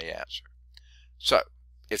one only answer. So,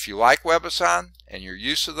 if you like WebAssign and you're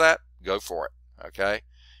used to that, go for it. Okay?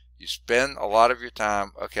 You spend a lot of your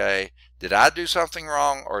time, okay, did I do something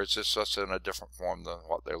wrong, or is this just in a different form than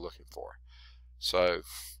what they're looking for? So,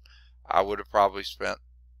 I would have probably spent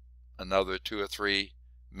another 2 or 3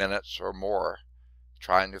 minutes or more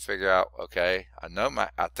trying to figure out, okay, I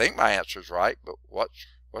think my answer is right, but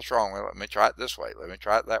what's wrong with it? Let me try it this way. Let me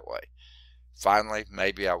try it that way. Finally,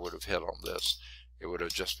 maybe I would have hit on this. It would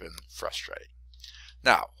have just been frustrating.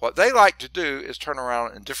 Now, what they like to do is turn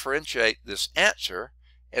around and differentiate this answer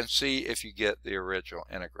and see if you get the original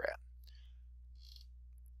integrand.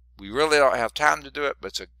 We really don't have time to do it, but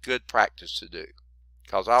it's a good practice to do,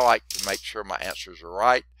 because I like to make sure my answers are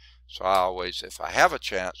right. So I always, if I have a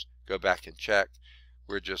chance, go back and check.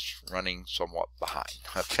 We're just running somewhat behind.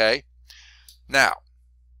 Okay? Now,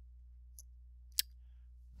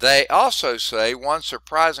 they also say one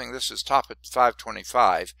surprising, this is topic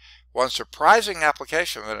 525, one surprising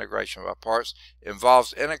application of integration by parts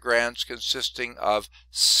involves integrands consisting of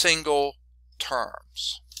single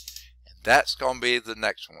terms. And that's going to be the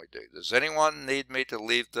next one we do. Does anyone need me to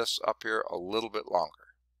leave this up here a little bit longer?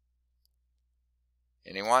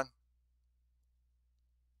 Anyone?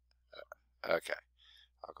 Okay.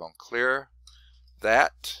 I'm going to clear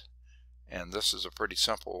that. And this is a pretty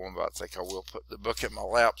simple one, but I think I will put the book in my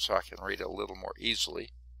lap so I can read it a little more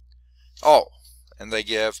easily. Oh, and they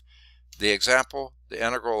give the example, the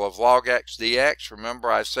integral of log x dx.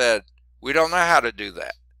 Remember I said we don't know how to do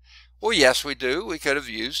that. Well, yes, we do. We could have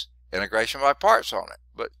used integration by parts on it,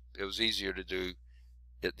 but it was easier to do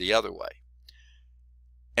it the other way.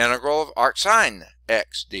 Integral of arc sine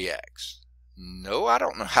x dx. No, I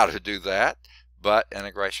don't know how to do that, but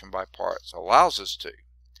integration by parts allows us to.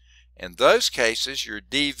 In those cases, your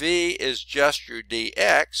dv is just your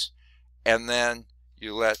dx, and then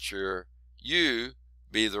you let your u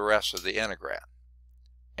be the rest of the integrand.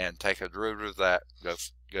 And take a derivative of that,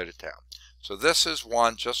 go to town. So this is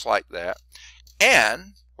one just like that.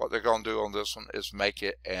 And what they're going to do on this one is make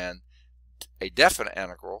it a definite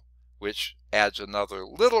integral, which adds another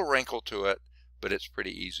little wrinkle to it, but it's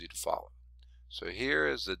pretty easy to follow. So here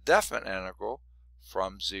is the definite integral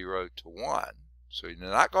from 0 to 1. So you're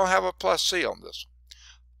not going to have a plus c on this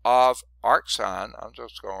one. Of arc sine, I'm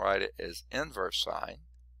just going to write it as inverse sine,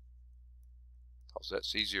 because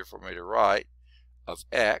that's easier for me to write, of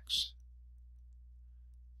x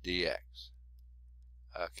dx.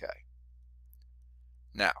 Okay.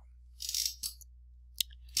 Now,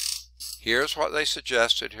 here's what they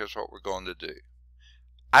suggested. Here's what we're going to do.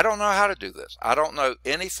 I don't know how to do this. I don't know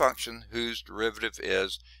any function whose derivative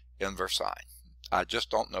is inverse sine. I just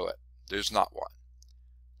don't know it. There's not one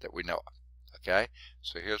that we know of. Okay,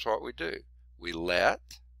 so here's what we do. We let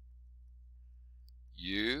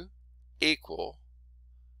u equal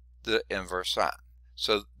the inverse sign.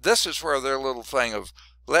 So this is where their little thing of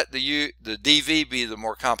let the dv be the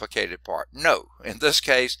more complicated part. No, in this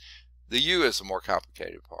case, the u is the more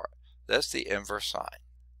complicated part. That's the inverse sign.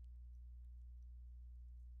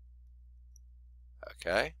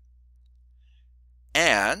 Okay,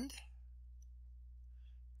 and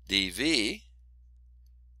dv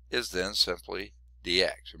is then simply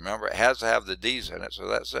dx. Remember, it has to have the d's in it, so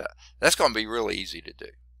that's it. That's going to be really easy to do.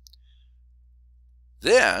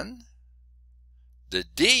 Then the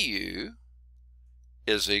du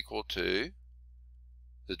is equal to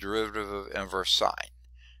the derivative of inverse sine.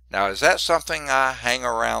 Now, is that something I hang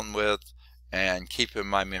around with and keep in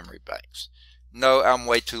my memory banks? No, I'm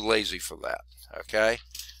way too lazy for that. Okay,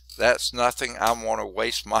 that's nothing I want to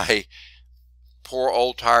waste my poor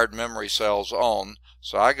old tired memory cells on.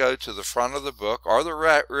 So I go to the front of the book or the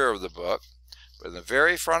rear of the book. But in the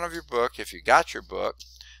very front of your book, if you got your book,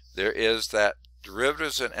 there is that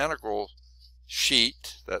derivatives and integral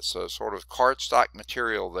sheet. That's a sort of cardstock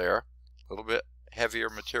material there, a little bit heavier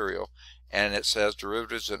material, and it says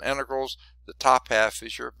derivatives and integrals. The top half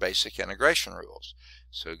is your basic integration rules.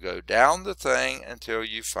 So go down the thing until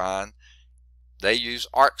you find they use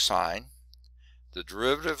arcsine. The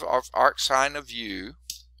derivative of arcsine of u,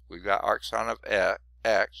 we've got arcsine of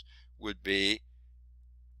x, would be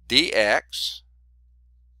dx.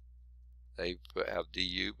 They have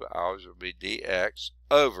du, but ours will be dx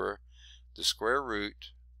over the square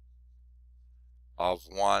root of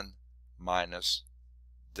 1 minus,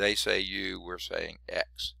 they say u, we're saying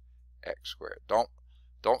x squared.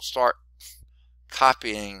 Don't start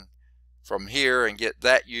copying from here and get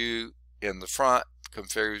that u in the front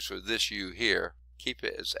confused with this u here. Keep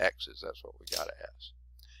it as x's. That's what we got to ask.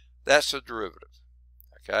 That's the derivative.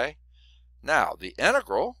 Okay, now the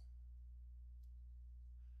integral,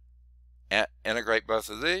 and integrate both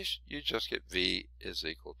of these, you just get v is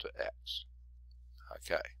equal to x.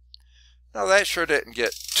 Okay, now that sure didn't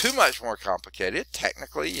get too much more complicated.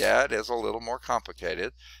 Technically, yeah, it is a little more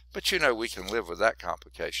complicated, but you know we can live with that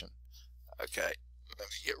complication. Okay, let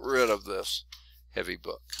me get rid of this heavy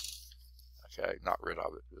book. Okay, not rid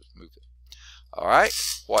of it, just move it. All right,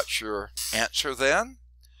 what's your answer then?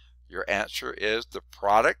 Your answer is the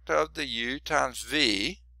product of the u times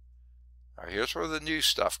v. Now here's where the new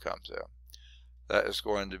stuff comes in. That is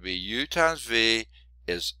going to be u times v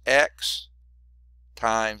is x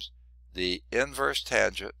times the inverse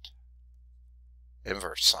tangent,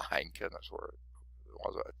 inverse sine, goodness word, there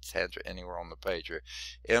wasn't a tangent anywhere on the page here,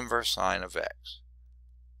 inverse sine of x.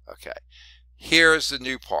 Okay, here's the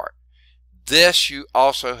new part. This you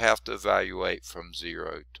also have to evaluate from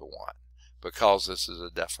 0 to 1 because this is a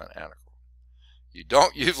definite integral. You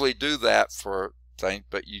don't usually do that for things,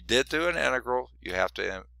 but you did do an integral, you have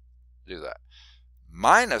to do that.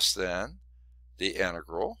 Minus then the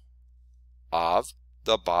integral of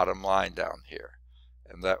the bottom line down here,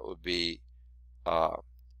 and that would be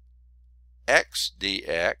x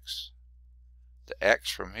dx, the x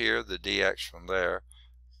from here, the dx from there,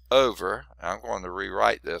 over, I'm going to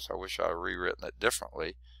rewrite this, I wish I had rewritten it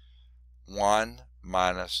differently, 1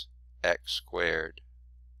 minus x squared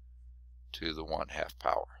to the 1/2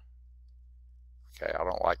 power. Okay, I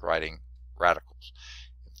don't like writing radicals.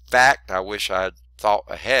 In fact, I wish I had thought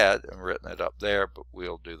ahead and written it up there, but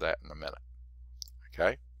we'll do that in a minute.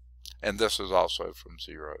 Okay, and this is also from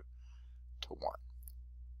 0 to 1.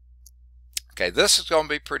 Okay, this is going to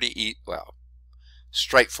be pretty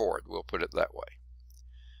straightforward, we'll put it that way.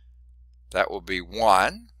 That will be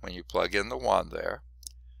 1, when you plug in the 1 there,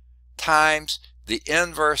 times the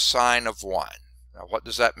inverse sine of 1. Now what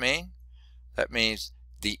does that mean? That means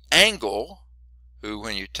the angle,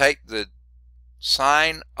 when you take the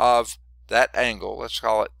sine of that angle, let's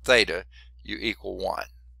call it theta, you equal 1.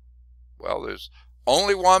 Well, there's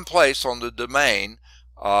only one place on the domain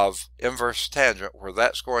of inverse tangent where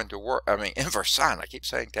that's going to work. I mean, inverse sine, I keep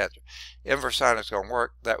saying tangent. Inverse sine is going to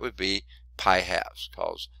work. That would be pi halves,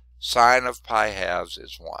 because sine of pi halves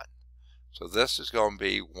is 1. So this is going to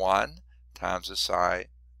be 1 times the sine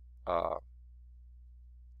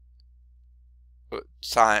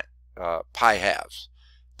pi halves.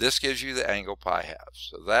 This gives you the angle pi halves.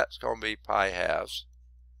 So that's going to be pi halves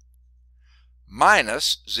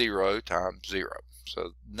minus 0 times 0.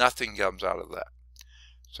 So nothing comes out of that.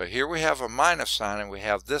 So here we have a minus sign and we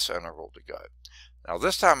have this integral to go. Now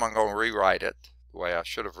this time I'm going to rewrite it the way I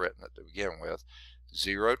should have written it to begin with.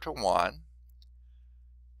 0 to 1,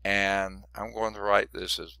 and I'm going to write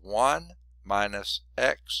this as 1 minus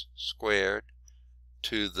x squared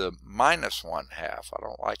to the minus 1/2. I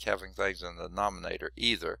don't like having things in the denominator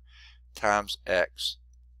either, times x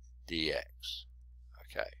dx.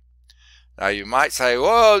 Okay. Now you might say,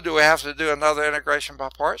 whoa, do we have to do another integration by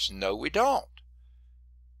parts? No, we don't.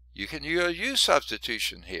 You can use u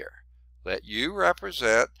substitution here. Let u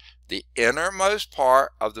represent the innermost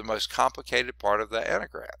part of the most complicated part of the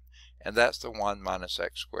integral, and that's the 1 minus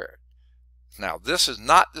x squared. Now this is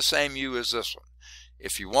not the same u as this one.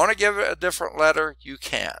 If you want to give it a different letter, you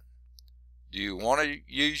can. Do you want to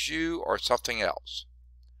use u or something else?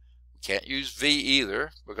 We can't use v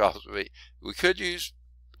either, because we could use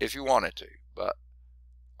if you wanted to, but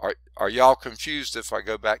are y'all confused if I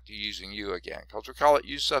go back to using u again? Because we call it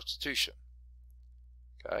u substitution.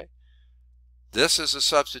 Okay, this is a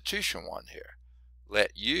substitution one here.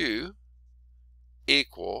 Let u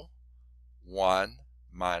equal 1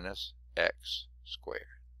 minus x squared.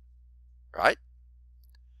 Right?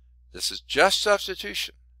 This is just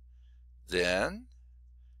substitution. Then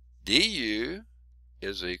du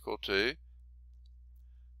is equal to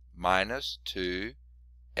minus 2x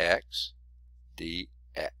dx.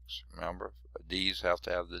 Remember, d's have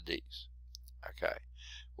to have the d's. Okay.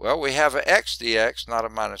 Well, we have an x dx, not a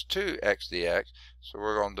minus 2x dx, so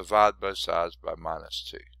we're going to divide both sides by minus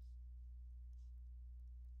 2.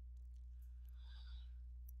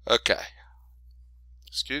 Okay.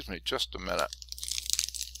 Excuse me just a minute.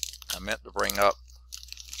 I meant to bring up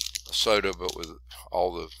a soda, but with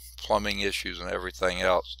all the plumbing issues and everything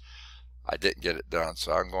else, I didn't get it done,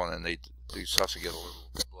 so I'm going to need to do something to get a little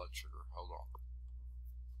blood sugar. Hold on.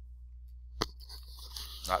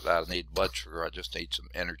 Not that I need blood sugar, I just need some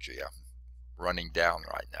energy. I'm running down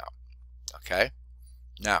right now. Okay?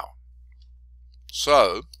 Now,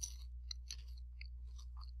 so,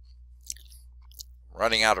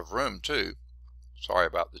 running out of room too. Sorry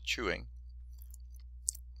about the chewing.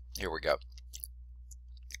 Here we go.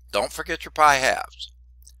 Don't forget your pi halves.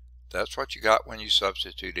 That's what you got when you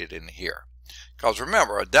substitute it in here. Because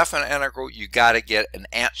remember, a definite integral, you got to get an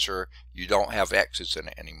answer. You don't have x's in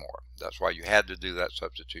it anymore. That's why you had to do that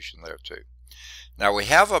substitution there too. Now we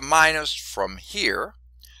have a minus from here,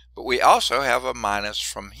 but we also have a minus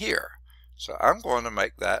from here. So I'm going to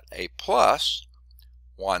make that a plus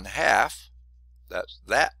 1/2. That's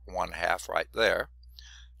that 1/2 right there,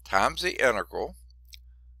 times the integral.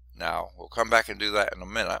 Now, we'll come back and do that in a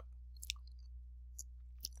minute.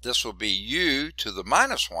 This will be u to the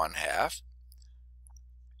minus 1/2,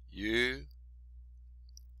 u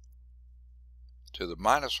to the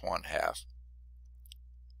minus 1/2,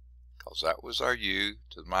 because that was our u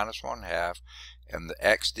to the minus 1/2, and the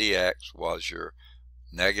x dx was your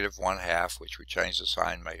negative 1/2, which we changed the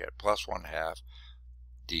sign, make it plus 1/2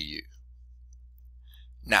 du.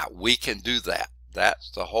 Now, we can do that.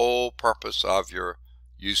 That's the whole purpose of your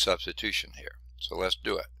u substitution here. So let's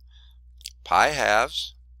do it. Pi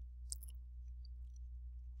halves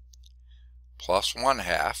plus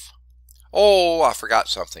 1/2. Oh, I forgot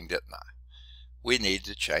something, didn't I? We need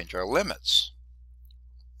to change our limits.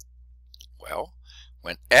 Well,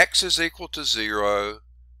 when x is equal to 0,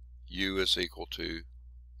 u is equal to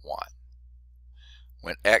 1.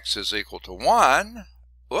 When x is equal to 1,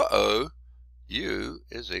 u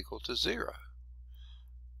is equal to 0.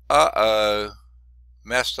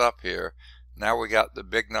 Messed up here. Now we got the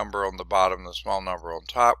big number on the bottom, the small number on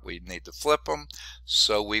top. We need to flip them,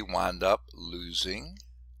 so we wind up losing.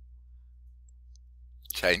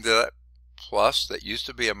 Change that plus that used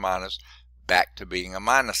to be a minus back to being a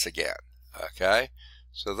minus again. Okay,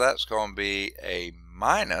 so that's going to be a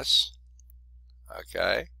minus,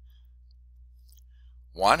 okay,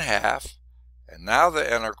 1/2, and now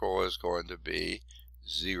the integral is going to be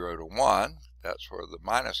 0 to 1. That's where the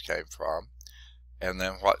minus came from. And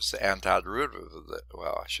then what's the antiderivative of it?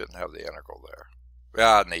 Well, I shouldn't have the integral there.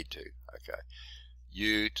 Well, I need to. Okay,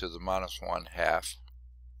 u to the minus 1/2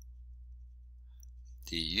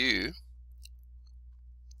 du,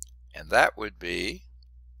 and that would be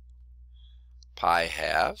pi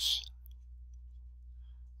halves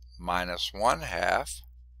minus 1/2.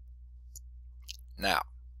 Now,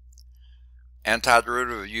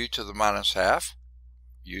 antiderivative of u to the minus half,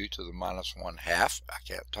 u to the minus 1/2, I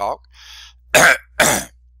can't talk,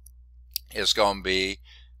 is going to be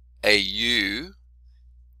a u,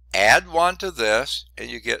 add 1 to this, and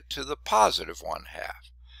you get to the positive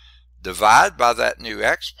 1/2. Divide by that new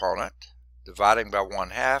exponent. Dividing by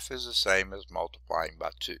 1/2 is the same as multiplying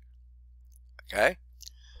by 2. Okay?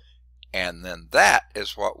 And then that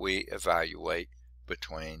is what we evaluate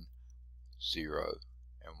between 0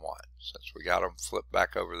 and 1. Since we got them flipped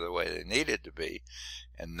back over the way they needed to be.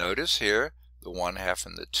 And notice here, the 1/2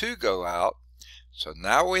 and the 2 go out. So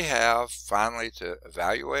now we have finally to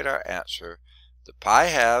evaluate our answer the pi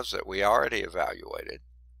halves that we already evaluated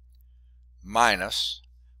minus,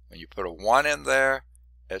 when you put a 1 in there,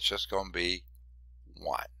 it's just going to be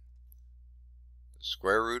 1. The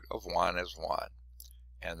square root of 1 is 1.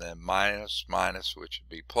 And then minus, minus, which would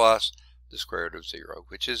be plus, the square root of 0,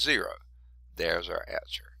 which is 0. There's our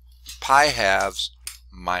answer. Pi halves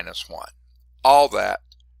minus 1. All that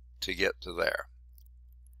to get to there.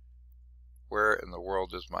 Where in the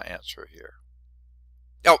world is my answer here?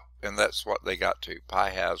 Oh, and that's what they got to,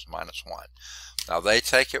 pi halves minus 1. Now they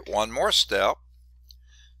take it one more step.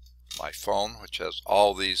 My phone, which has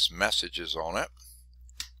all these messages on it.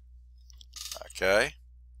 Okay.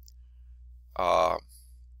 Oh,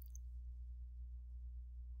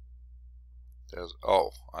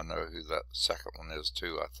 I know who that second one is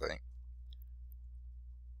too, I think.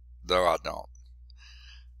 Though I don't.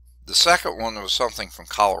 The second one was something from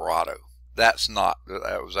Colorado. That's not,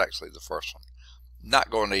 that was actually the first one.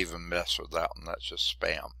 Not going to even mess with that one, that's just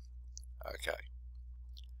spam. Okay.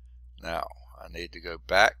 Now, I need to go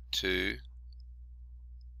back to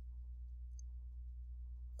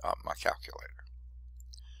my calculator.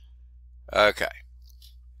 Okay.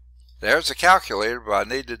 There's the calculator, but I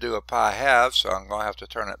need to do a pi half, so I'm going to have to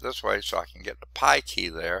turn it this way so I can get the pi key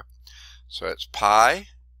there. So it's pi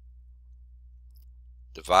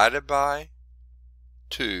divided by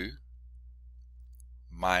 2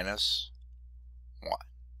 minus 1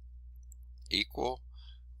 equal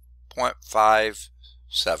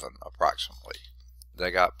 0.57 approximately. They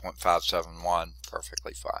got 0.571,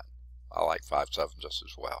 perfectly fine. I like 5.7 just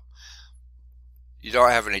as well. You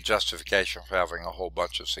don't have any justification for having a whole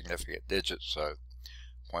bunch of significant digits, so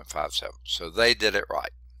 0.57. So they did it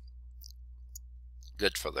right.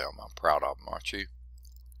 Good for them. I'm proud of them, aren't you?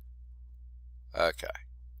 Okay.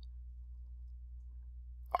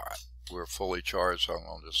 All right. We're fully charged, so I'm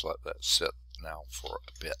going to just let that sit now for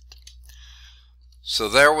a bit. So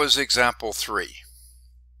there was example 3.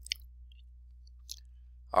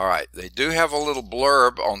 All right. They do have a little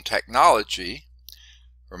blurb on technology.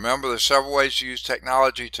 Remember, there's several ways to use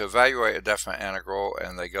technology to evaluate a definite integral,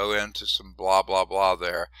 and they go into some blah, blah, blah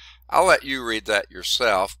there. I'll let you read that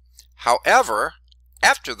yourself. However,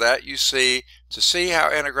 after that, you see, to see how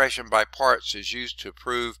integration by parts is used to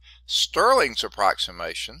prove Stirling's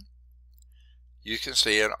approximation, you can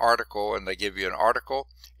see an article, and they give you an article.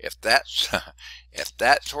 If that's, if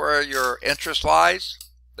that's where your interest lies,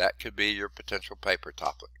 that could be your potential paper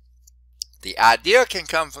topic. The idea can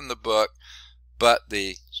come from the book, but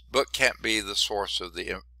the book can't be the source of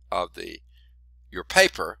your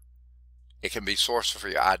paper. It can be source for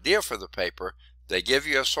your idea for the paper. They give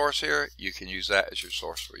you a source here, you can use that as your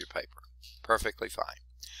source for your paper. Perfectly fine.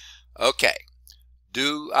 Okay.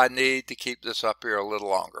 Do I need to keep this up here a little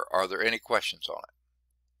longer? Are there any questions on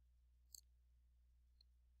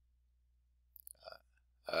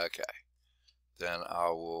it? Okay. Then I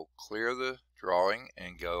will clear the drawing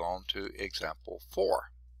and go on to example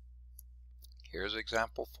 4. Here's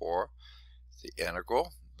example 4. The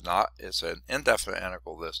integral, it's an indefinite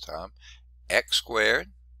integral this time, x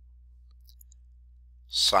squared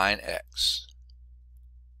sine x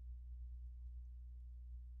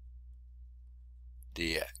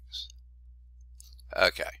dx.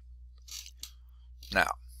 Okay.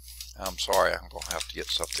 Now, I'm sorry, I'm going to have to get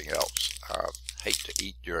something else. I hate to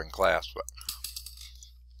eat during class, but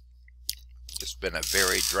it's been a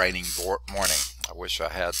very draining morning. I wish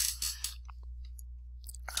I had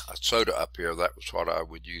a soda up here. That was what I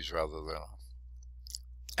would use rather than an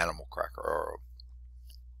animal cracker or a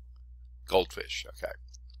goldfish. Okay.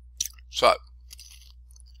 So,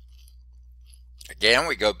 again,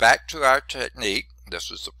 we go back to our technique.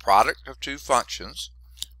 This is the product of two functions.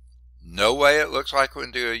 No way it looks like we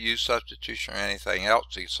can do a u substitution or anything else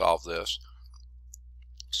to solve this.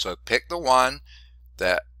 So pick the one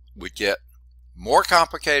that would get more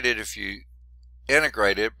complicated if you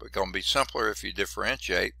integrate it, but going to be simpler if you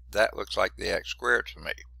differentiate. That looks like the x squared to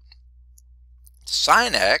me.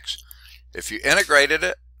 Sine x, if you integrated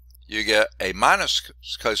it, you get a minus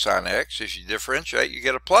cosine x. If you differentiate, you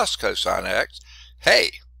get a plus cosine x.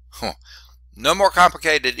 Hey, no more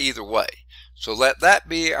complicated either way. So let that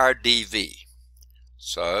be our dv.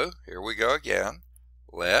 So here we go again.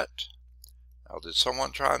 Now, did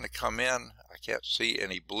someone trying to come in? I can't see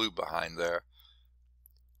any blue behind there.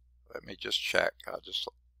 Let me just check.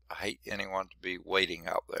 I hate anyone to be waiting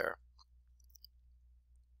out there.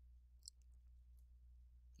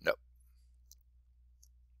 Nope.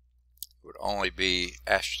 It would only be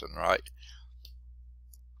Ashton, right?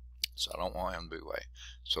 So I don't want him to be waiting.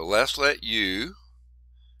 So let's let u,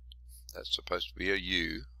 that's supposed to be a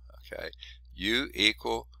u, okay, u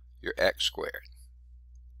equal your x squared.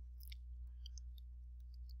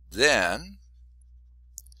 Then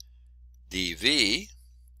dv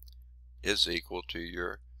is equal to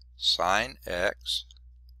your sine x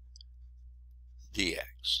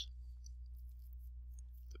dx.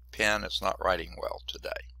 The pen is not writing well today.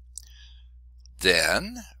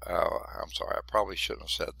 Then, I'm sorry, I probably shouldn't have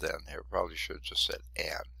said then here. Probably should have just said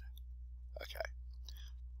and. Okay.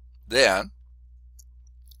 Then,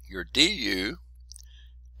 your du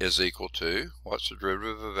is equal to, what's the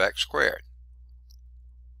derivative of x squared?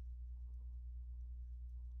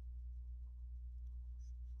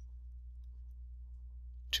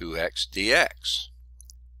 (2x dx).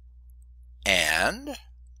 And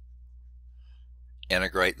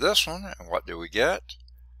integrate this one, and what do we get?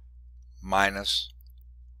 Minus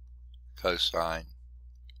cosine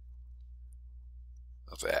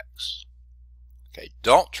of x. Okay,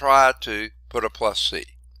 don't try to put a plus c.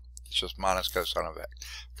 It's just minus cosine of x.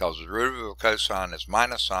 Because the derivative of cosine is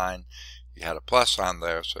minus sine. You had a plus sign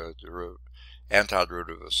there, so the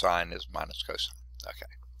antiderivative of sine is minus cosine. Okay.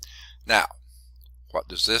 Now, what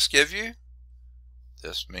does this give you?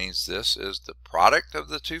 This means this is the product of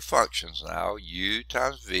the two functions now, u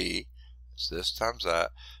times v, it's this times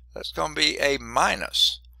that. That's going to be a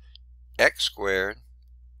minus x squared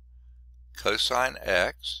cosine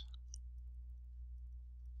x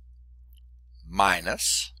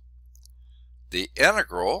minus the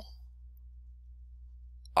integral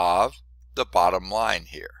of the bottom line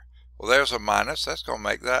here. Well, there's a minus, that's going to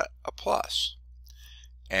make that a plus.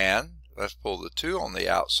 And let's pull the 2 on the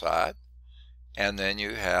outside. And then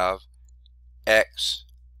you have x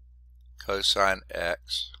cosine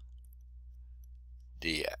x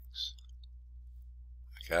dx.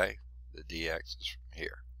 Okay, the dx is from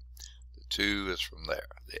here. The 2 is from there.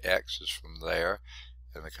 The x is from there.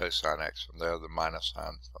 And the cosine x from there. The minus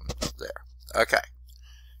sign from there. Okay,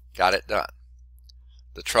 got it done.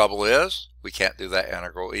 The trouble is, we can't do that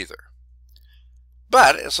integral either.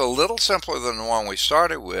 But it's a little simpler than the one we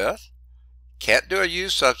started with. Can't do a u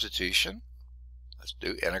substitution. Let's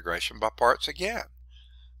do integration by parts again.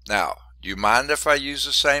 Now, do you mind if I use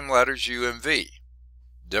the same letters u and v?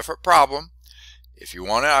 Different problem. If you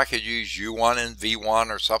want it, I could use u1 and v1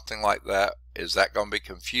 or something like that. Is that going to be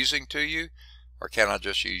confusing to you? Or can I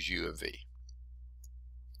just use u and v?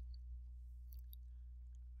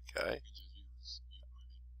 Okay.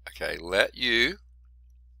 Okay, let u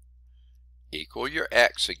equal your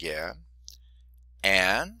x again.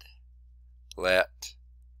 And let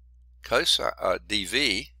cosine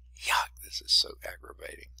dv, yuck, this is so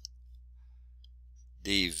aggravating.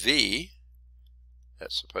 dv,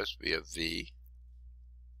 that's supposed to be a v,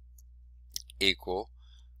 equal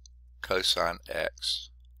cosine x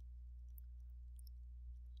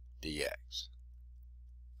dx.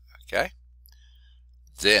 Okay?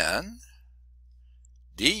 Then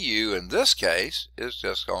du in this case is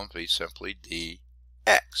just going to be simply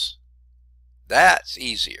dx. That's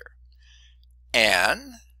easier.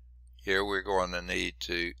 And here we're going to need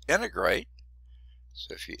to integrate.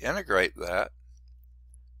 So if you integrate that,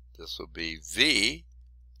 this will be v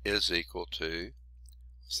is equal to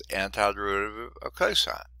the antiderivative of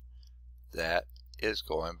cosine. That is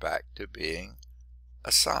going back to being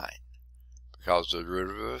a sine, because the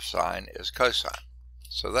derivative of sine is cosine.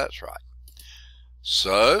 So that's right.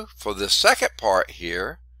 So for the second part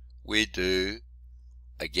here, we do,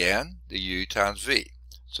 again, the u times v.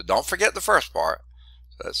 So don't forget the first part.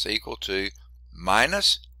 So that's equal to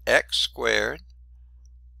minus x squared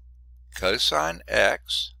cosine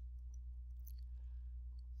x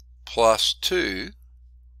plus 2,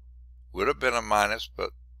 would have been a minus,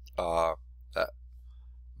 but that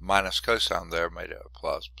minus cosine there made it a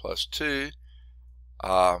plus, plus 2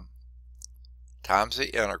 times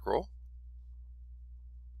the integral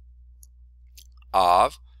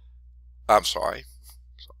of, I'm sorry,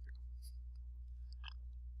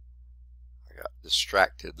 I got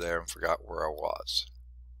distracted there and forgot where I was.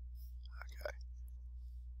 Okay.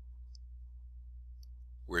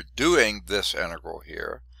 We're doing this integral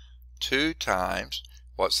here. 2 times,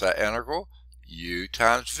 what's that integral? U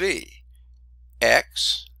times v.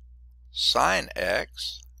 X sine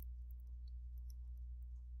x,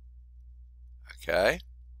 okay,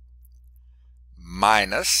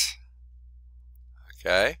 minus,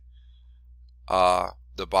 okay,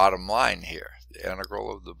 the bottom line here, the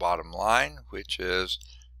integral of the bottom line, which is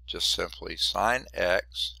just simply sine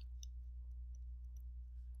x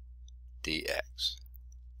dx.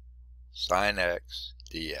 Sine x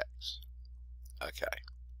dx. Okay.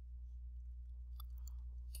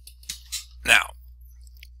 Now,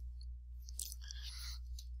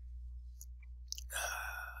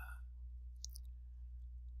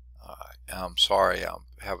 I'm sorry, I'm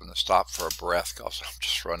having to stop for a breath because I'm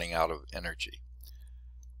just running out of energy.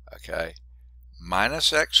 Okay,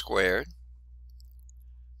 minus x squared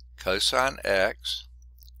cosine x.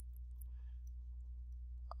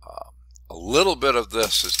 A little bit of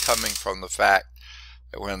this is coming from the fact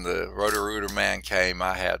that when the Roto-Rooter man came,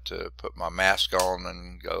 I had to put my mask on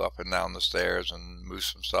and go up and down the stairs and move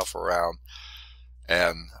some stuff around,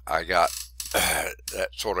 and I got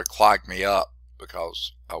that sort of clogged me up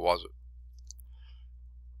because I wasn't,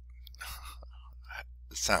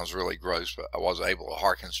 it sounds really gross, but I wasn't able to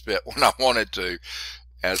hark and spit when I wanted to,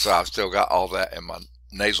 and so I've still got all that in my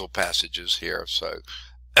nasal passages here, so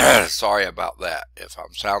sorry about that. If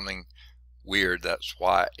I'm sounding weird, that's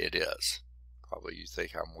why it is. Probably you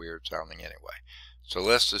think I'm weird sounding anyway. So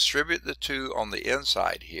let's distribute the 2 on the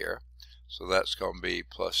inside here. So that's going to be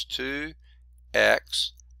plus 2x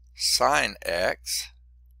sine x.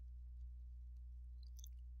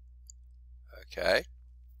 Okay.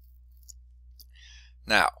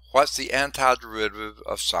 Now, what's the antiderivative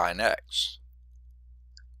of sine x?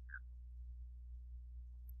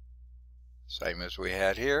 Same as we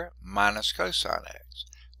had here, minus cosine x.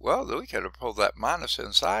 Well, we could have pulled that minus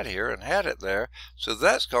inside here and had it there. So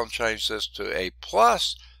that's going to change this to a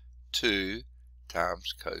plus 2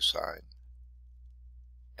 times cosine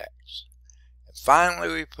x. And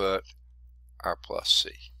finally, we put our plus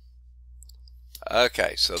c.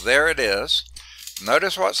 Okay, so there it is.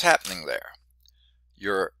 Notice what's happening there.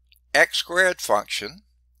 Your x squared function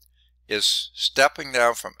is stepping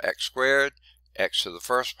down from x squared, x to the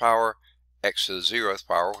first power, x to the 0th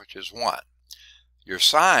power, which is 1. Your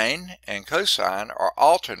sine and cosine are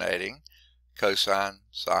alternating, cosine,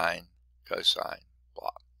 sine, cosine,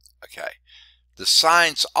 blah. Okay. The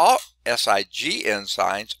signs, SIGN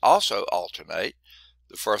signs also alternate.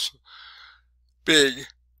 The first being,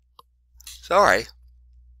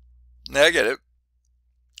 negative,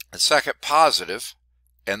 the second positive,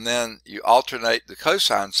 and then you alternate the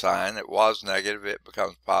cosine sign. It was negative, it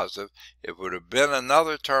becomes positive. If it would have been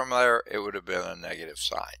another term there, it would have been a negative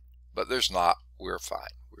sign. But there's not. We're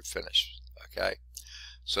fine. We're finished. Okay.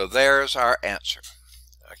 So there's our answer.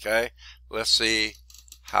 Okay. Let's see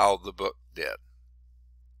how the book did.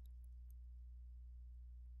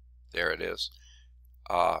 There it is.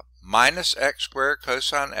 Minus x squared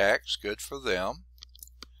cosine x, good for them.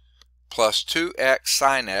 Plus 2x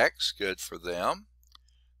sine x, good for them.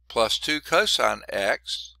 Plus 2 cosine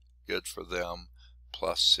x, good for them.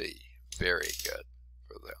 Plus c, very good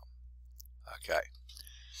for them. Okay.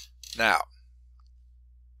 Now,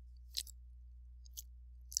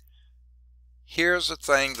 here's the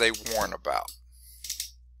thing they warn about.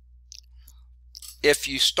 If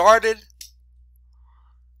you started,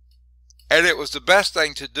 and it was the best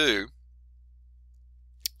thing to do,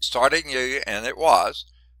 starting u, and it was,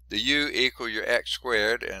 the u equal your x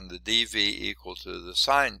squared and the dv equal to the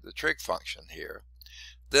sine, the trig function here,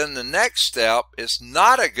 then the next step is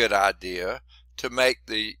not a good idea to make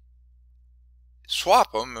the,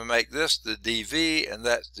 swap them and make this the dv and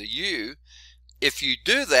that's the u. If you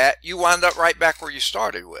do that, you wind up right back where you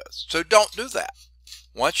started with. So don't do that.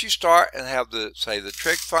 Once you start and have the, say, the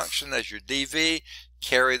trig function as your dv,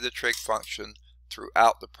 carry the trig function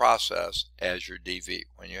throughout the process as your dv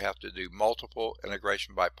when you have to do multiple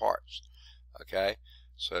integration by parts. Okay,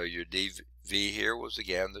 so your dv here was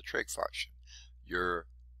again the trig function. Your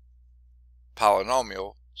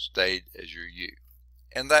polynomial stayed as your u,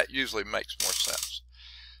 and that usually makes more sense.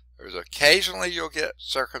 There's occasionally you'll get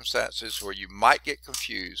circumstances where you might get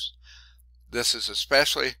confused. This is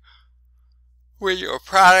especially where your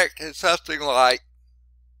product is something like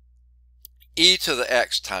e to the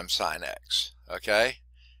x times sine x. Okay?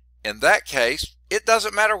 In that case, it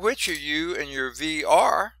doesn't matter which your u and your v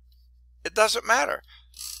are. It doesn't matter.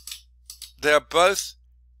 They're both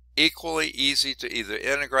equally easy to either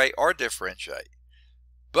integrate or differentiate.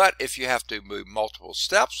 But if you have to move multiple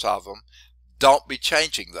steps of them, don't be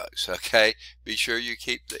changing those, okay? Be sure you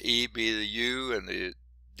keep the e be the u and the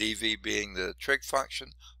dv being the trig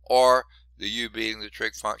function, or the u being the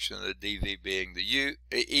trig function and the dv being the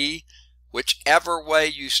e. Whichever way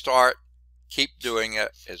you start, keep doing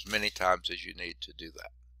it as many times as you need to do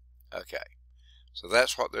that. Okay, so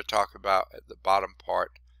that's what they're talking about at the bottom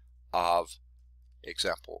part of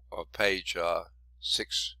example of page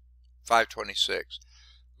 526,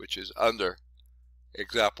 which is under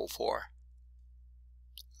example 4.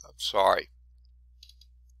 I'm sorry.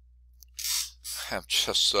 I'm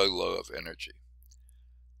just so low of energy.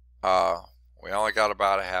 We only got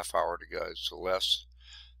about a half hour to go, so let's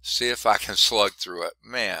see if I can slug through it.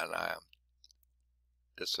 Man,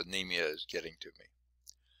 this anemia is getting to me.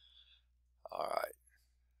 All right.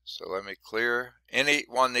 So let me clear.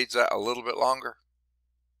 Anyone needs that a little bit longer?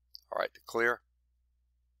 All right, to clear.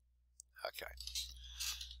 Okay.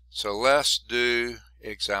 So let's do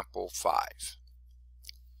example 5.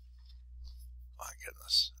 My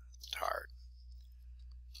goodness, I'm tired.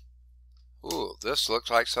 Ooh, this looks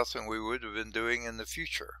like something we would have been doing in the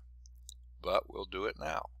future, but we'll do it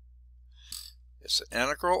now. It's the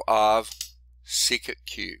integral of secant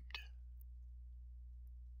cubed.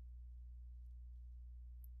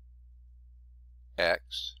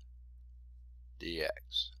 X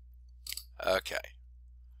dx. Okay.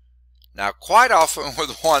 Now, quite often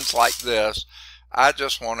with ones like this, I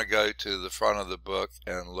just want to go to the front of the book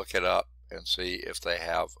and look it up and see if they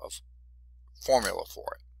have a formula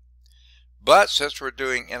for it. But since we're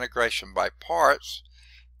doing integration by parts,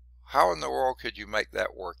 how in the world could you make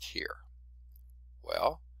that work here?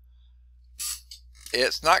 Well,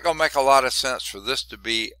 it's not going to make a lot of sense for this to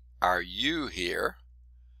be our u here,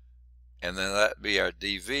 and then that be our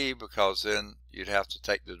dv, because then you'd have to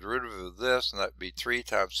take the derivative of this, and that would be 3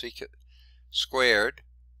 times secant squared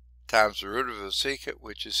times the root of the secant,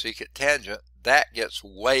 which is secant tangent. That gets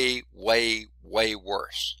way, way, way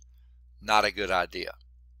worse. Not a good idea.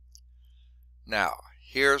 Now,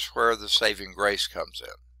 here's where the saving grace comes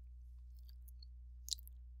in.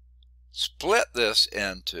 Split this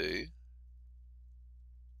into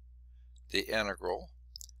the integral.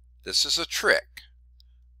 This is a trick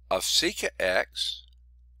of secant x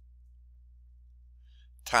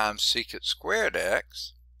times secant squared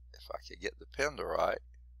x. If I could get the pen to write.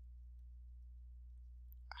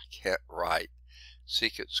 I can't write.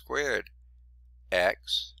 Secant squared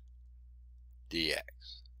x dx.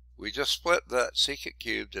 We just split that secant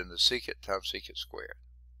cubed into secant times secant squared.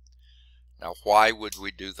 Now, why would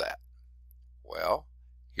we do that? Well,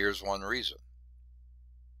 here's one reason.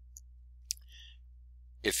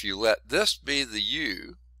 If you let this be the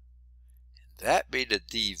u, and that be the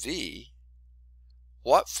dv,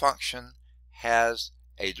 what function has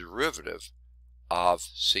a derivative of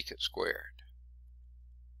secant squared?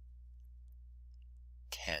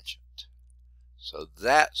 Tangent. So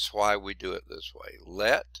that's why we do it this way.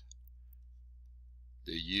 Let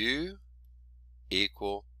the u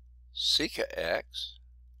equal secant x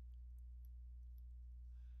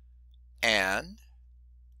and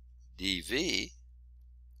dv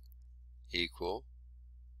equal,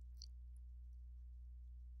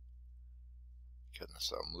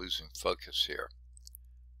 goodness, I'm losing focus here,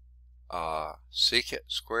 secant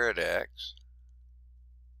squared x.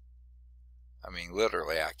 I mean,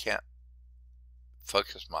 literally, I can't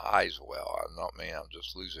focus my eyes well. I don't mean I'm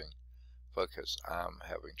just losing focus. I'm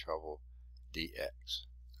having trouble. Dx.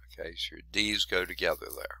 Okay, so your d's go together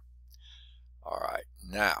there. All right,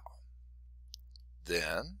 now,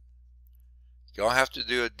 then, you're going to have to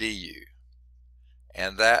do a du.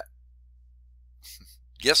 And that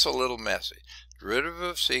gets a little messy. Derivative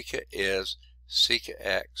of secant is secant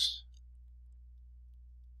x.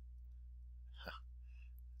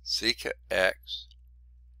 Secant x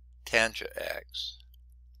tangent x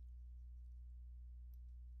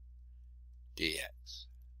dx.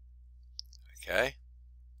 Okay?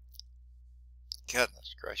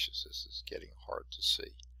 Goodness gracious, this is getting hard to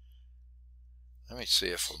see. Let me see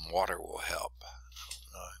if some water will help. I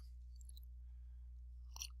don't know.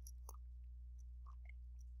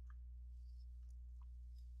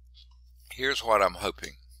 Here's what I'm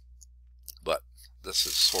hoping, but this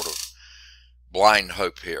is sort of blind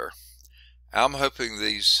hope here. I'm hoping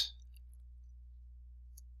these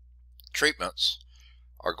treatments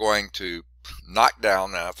are going to knock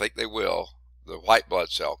down, and I think they will, the white blood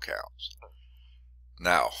cell counts.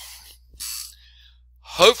 Now,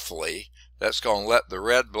 hopefully that's going to let the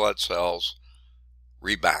red blood cells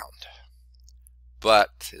rebound.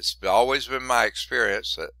 But it's always been my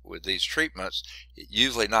experience that with these treatments, it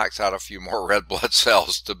usually knocks out a few more red blood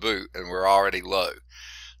cells to boot, and we're already low.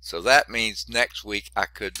 So that means next week I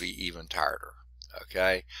could be even tireder.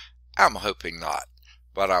 Okay? I'm hoping not.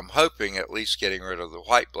 But I'm hoping at least getting rid of the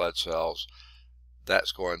white blood cells,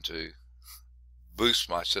 that's going to boost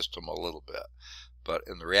my system a little bit. But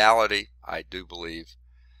in the reality, I do believe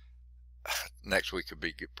next week could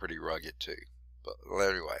be pretty rugged too. But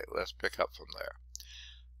anyway, let's pick up from there.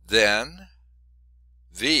 Then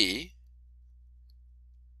V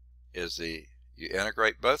is you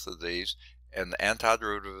integrate both of these, and the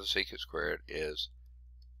antiderivative of secant squared is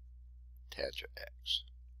tangent x.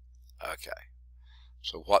 Okay,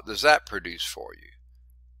 so what does that produce for you?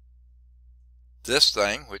 This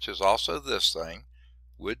thing, which is also this thing,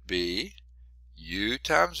 would be u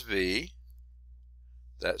times v,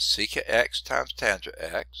 that's secant x times tangent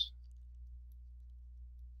x,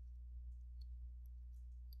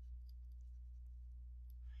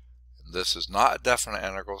 this is not a definite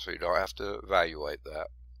integral, so you don't have to evaluate that,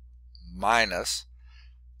 minus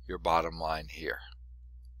your bottom line here,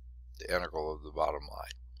 the integral of the bottom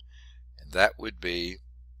line. And that would be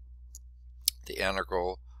the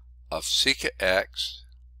integral of secant x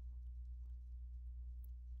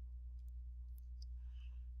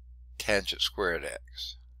tangent squared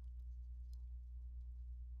x.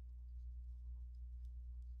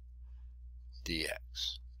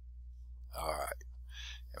 Dx. Alright.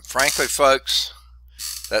 And frankly, folks,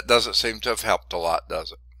 that doesn't seem to have helped a lot,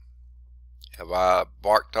 does it? Have I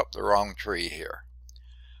barked up the wrong tree here?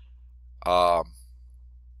 I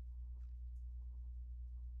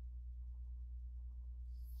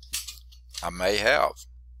may have.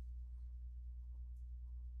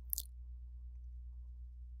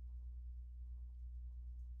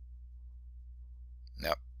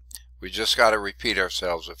 Nope. We just got to repeat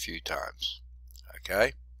ourselves a few times.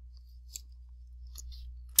 Okay?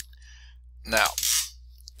 Now,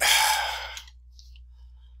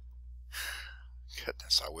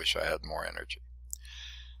 goodness, I wish I had more energy.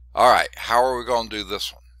 Alright, how are we going to do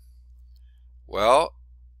this one? Well,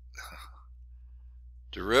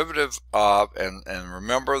 derivative of, and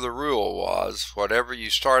remember the rule was, whatever you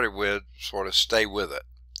started with, sort of stay with it.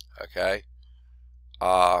 Okay?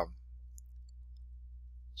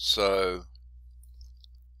 So,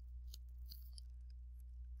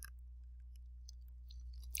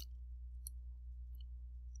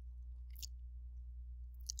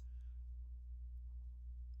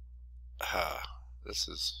 this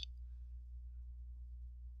is,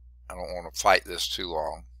 I don't want to fight this too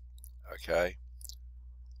long. Okay?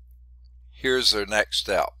 Here's the next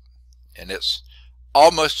step, and it's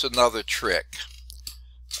almost another trick.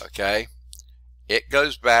 Okay? It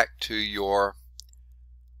goes back to your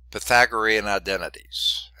Pythagorean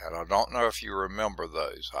identities, and I don't know if you remember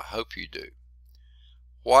those. I hope you do.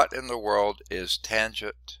 What in the world is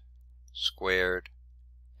tangent squared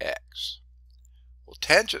x? Well,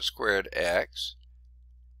 tangent squared x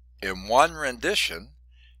in one rendition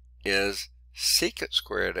is secant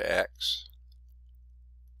squared x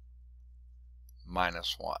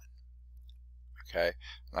minus 1. Okay,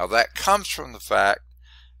 now that comes from the fact,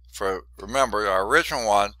 remember our original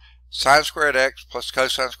one, sine squared x plus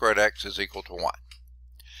cosine squared x is equal to 1.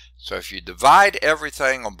 So if you divide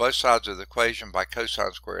everything on both sides of the equation by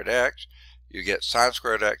cosine squared x, you get sine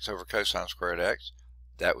squared x over cosine squared x.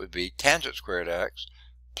 That would be tangent squared x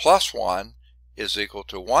plus 1 is equal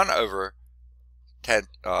to 1 over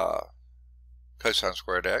cosine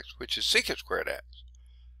squared x, which is secant squared x.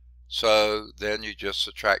 So then you just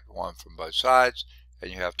subtract 1 from both sides,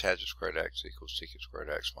 and you have tangent squared x equals secant squared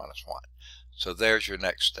x minus 1. So there's your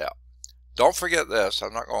next step. Don't forget this.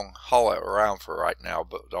 I'm not going to haul it around for right now,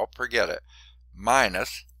 but don't forget it.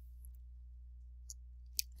 Minus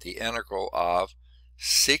the integral of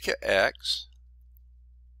secant x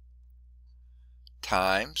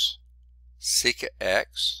times secant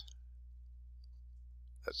x.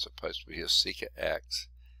 That's supposed to be a secant x.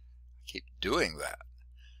 I keep doing that.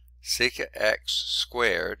 Secant x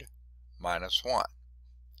squared minus 1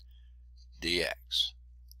 dx.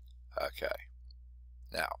 Okay.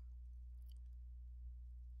 Now,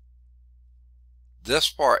 this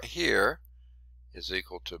part here is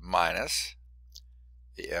equal to minus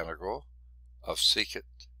the integral of secant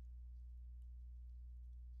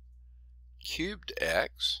cubed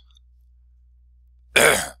x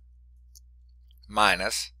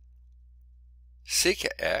minus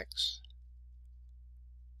secant x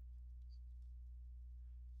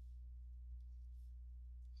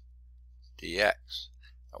dx.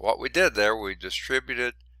 Now what we did there, we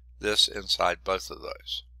distributed this inside both of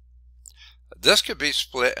those. This could be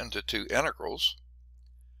split into two integrals.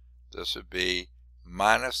 This would be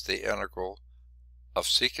minus the integral of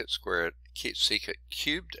secant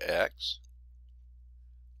cubed x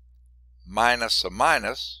minus a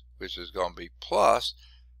minus, which is going to be plus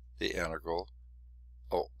the integral,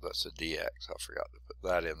 oh, that's a dx, I forgot to put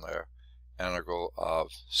that in there, integral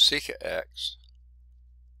of secant x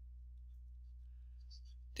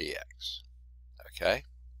dx. Okay?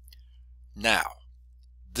 Now,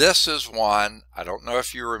 this is one, I don't know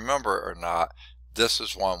if you remember or not, this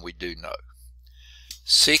is one we do know.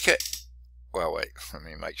 Secant, well, wait, let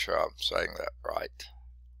me make sure I'm saying that right.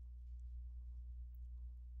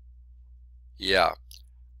 Yeah,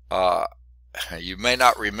 you may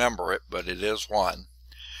not remember it, but it is one.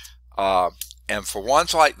 And for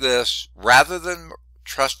ones like this, rather than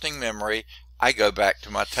trusting memory, I go back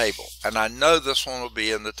to my table. And I know this one will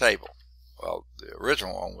be in the table. Well, the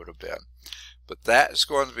original one would have been. But that is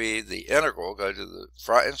going to be the integral. Go to the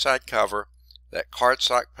front and side cover, that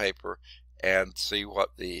cardstock paper, and see what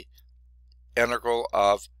the integral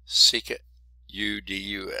of secant u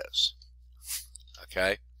du is.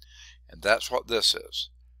 Okay, and that's what this is.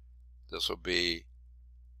 This will be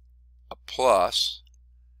a plus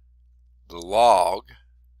the log,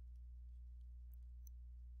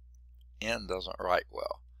 n doesn't write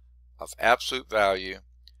well, of absolute value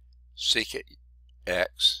secant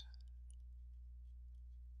x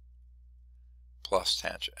plus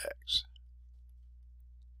tangent x.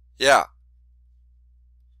 Yeah.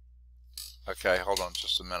 Okay, hold on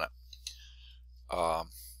just a minute.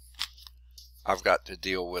 I've got to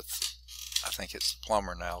deal with, I think it's the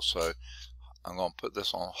plumber now, so I'm going to put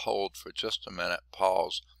this on hold for just a minute,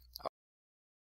 pause,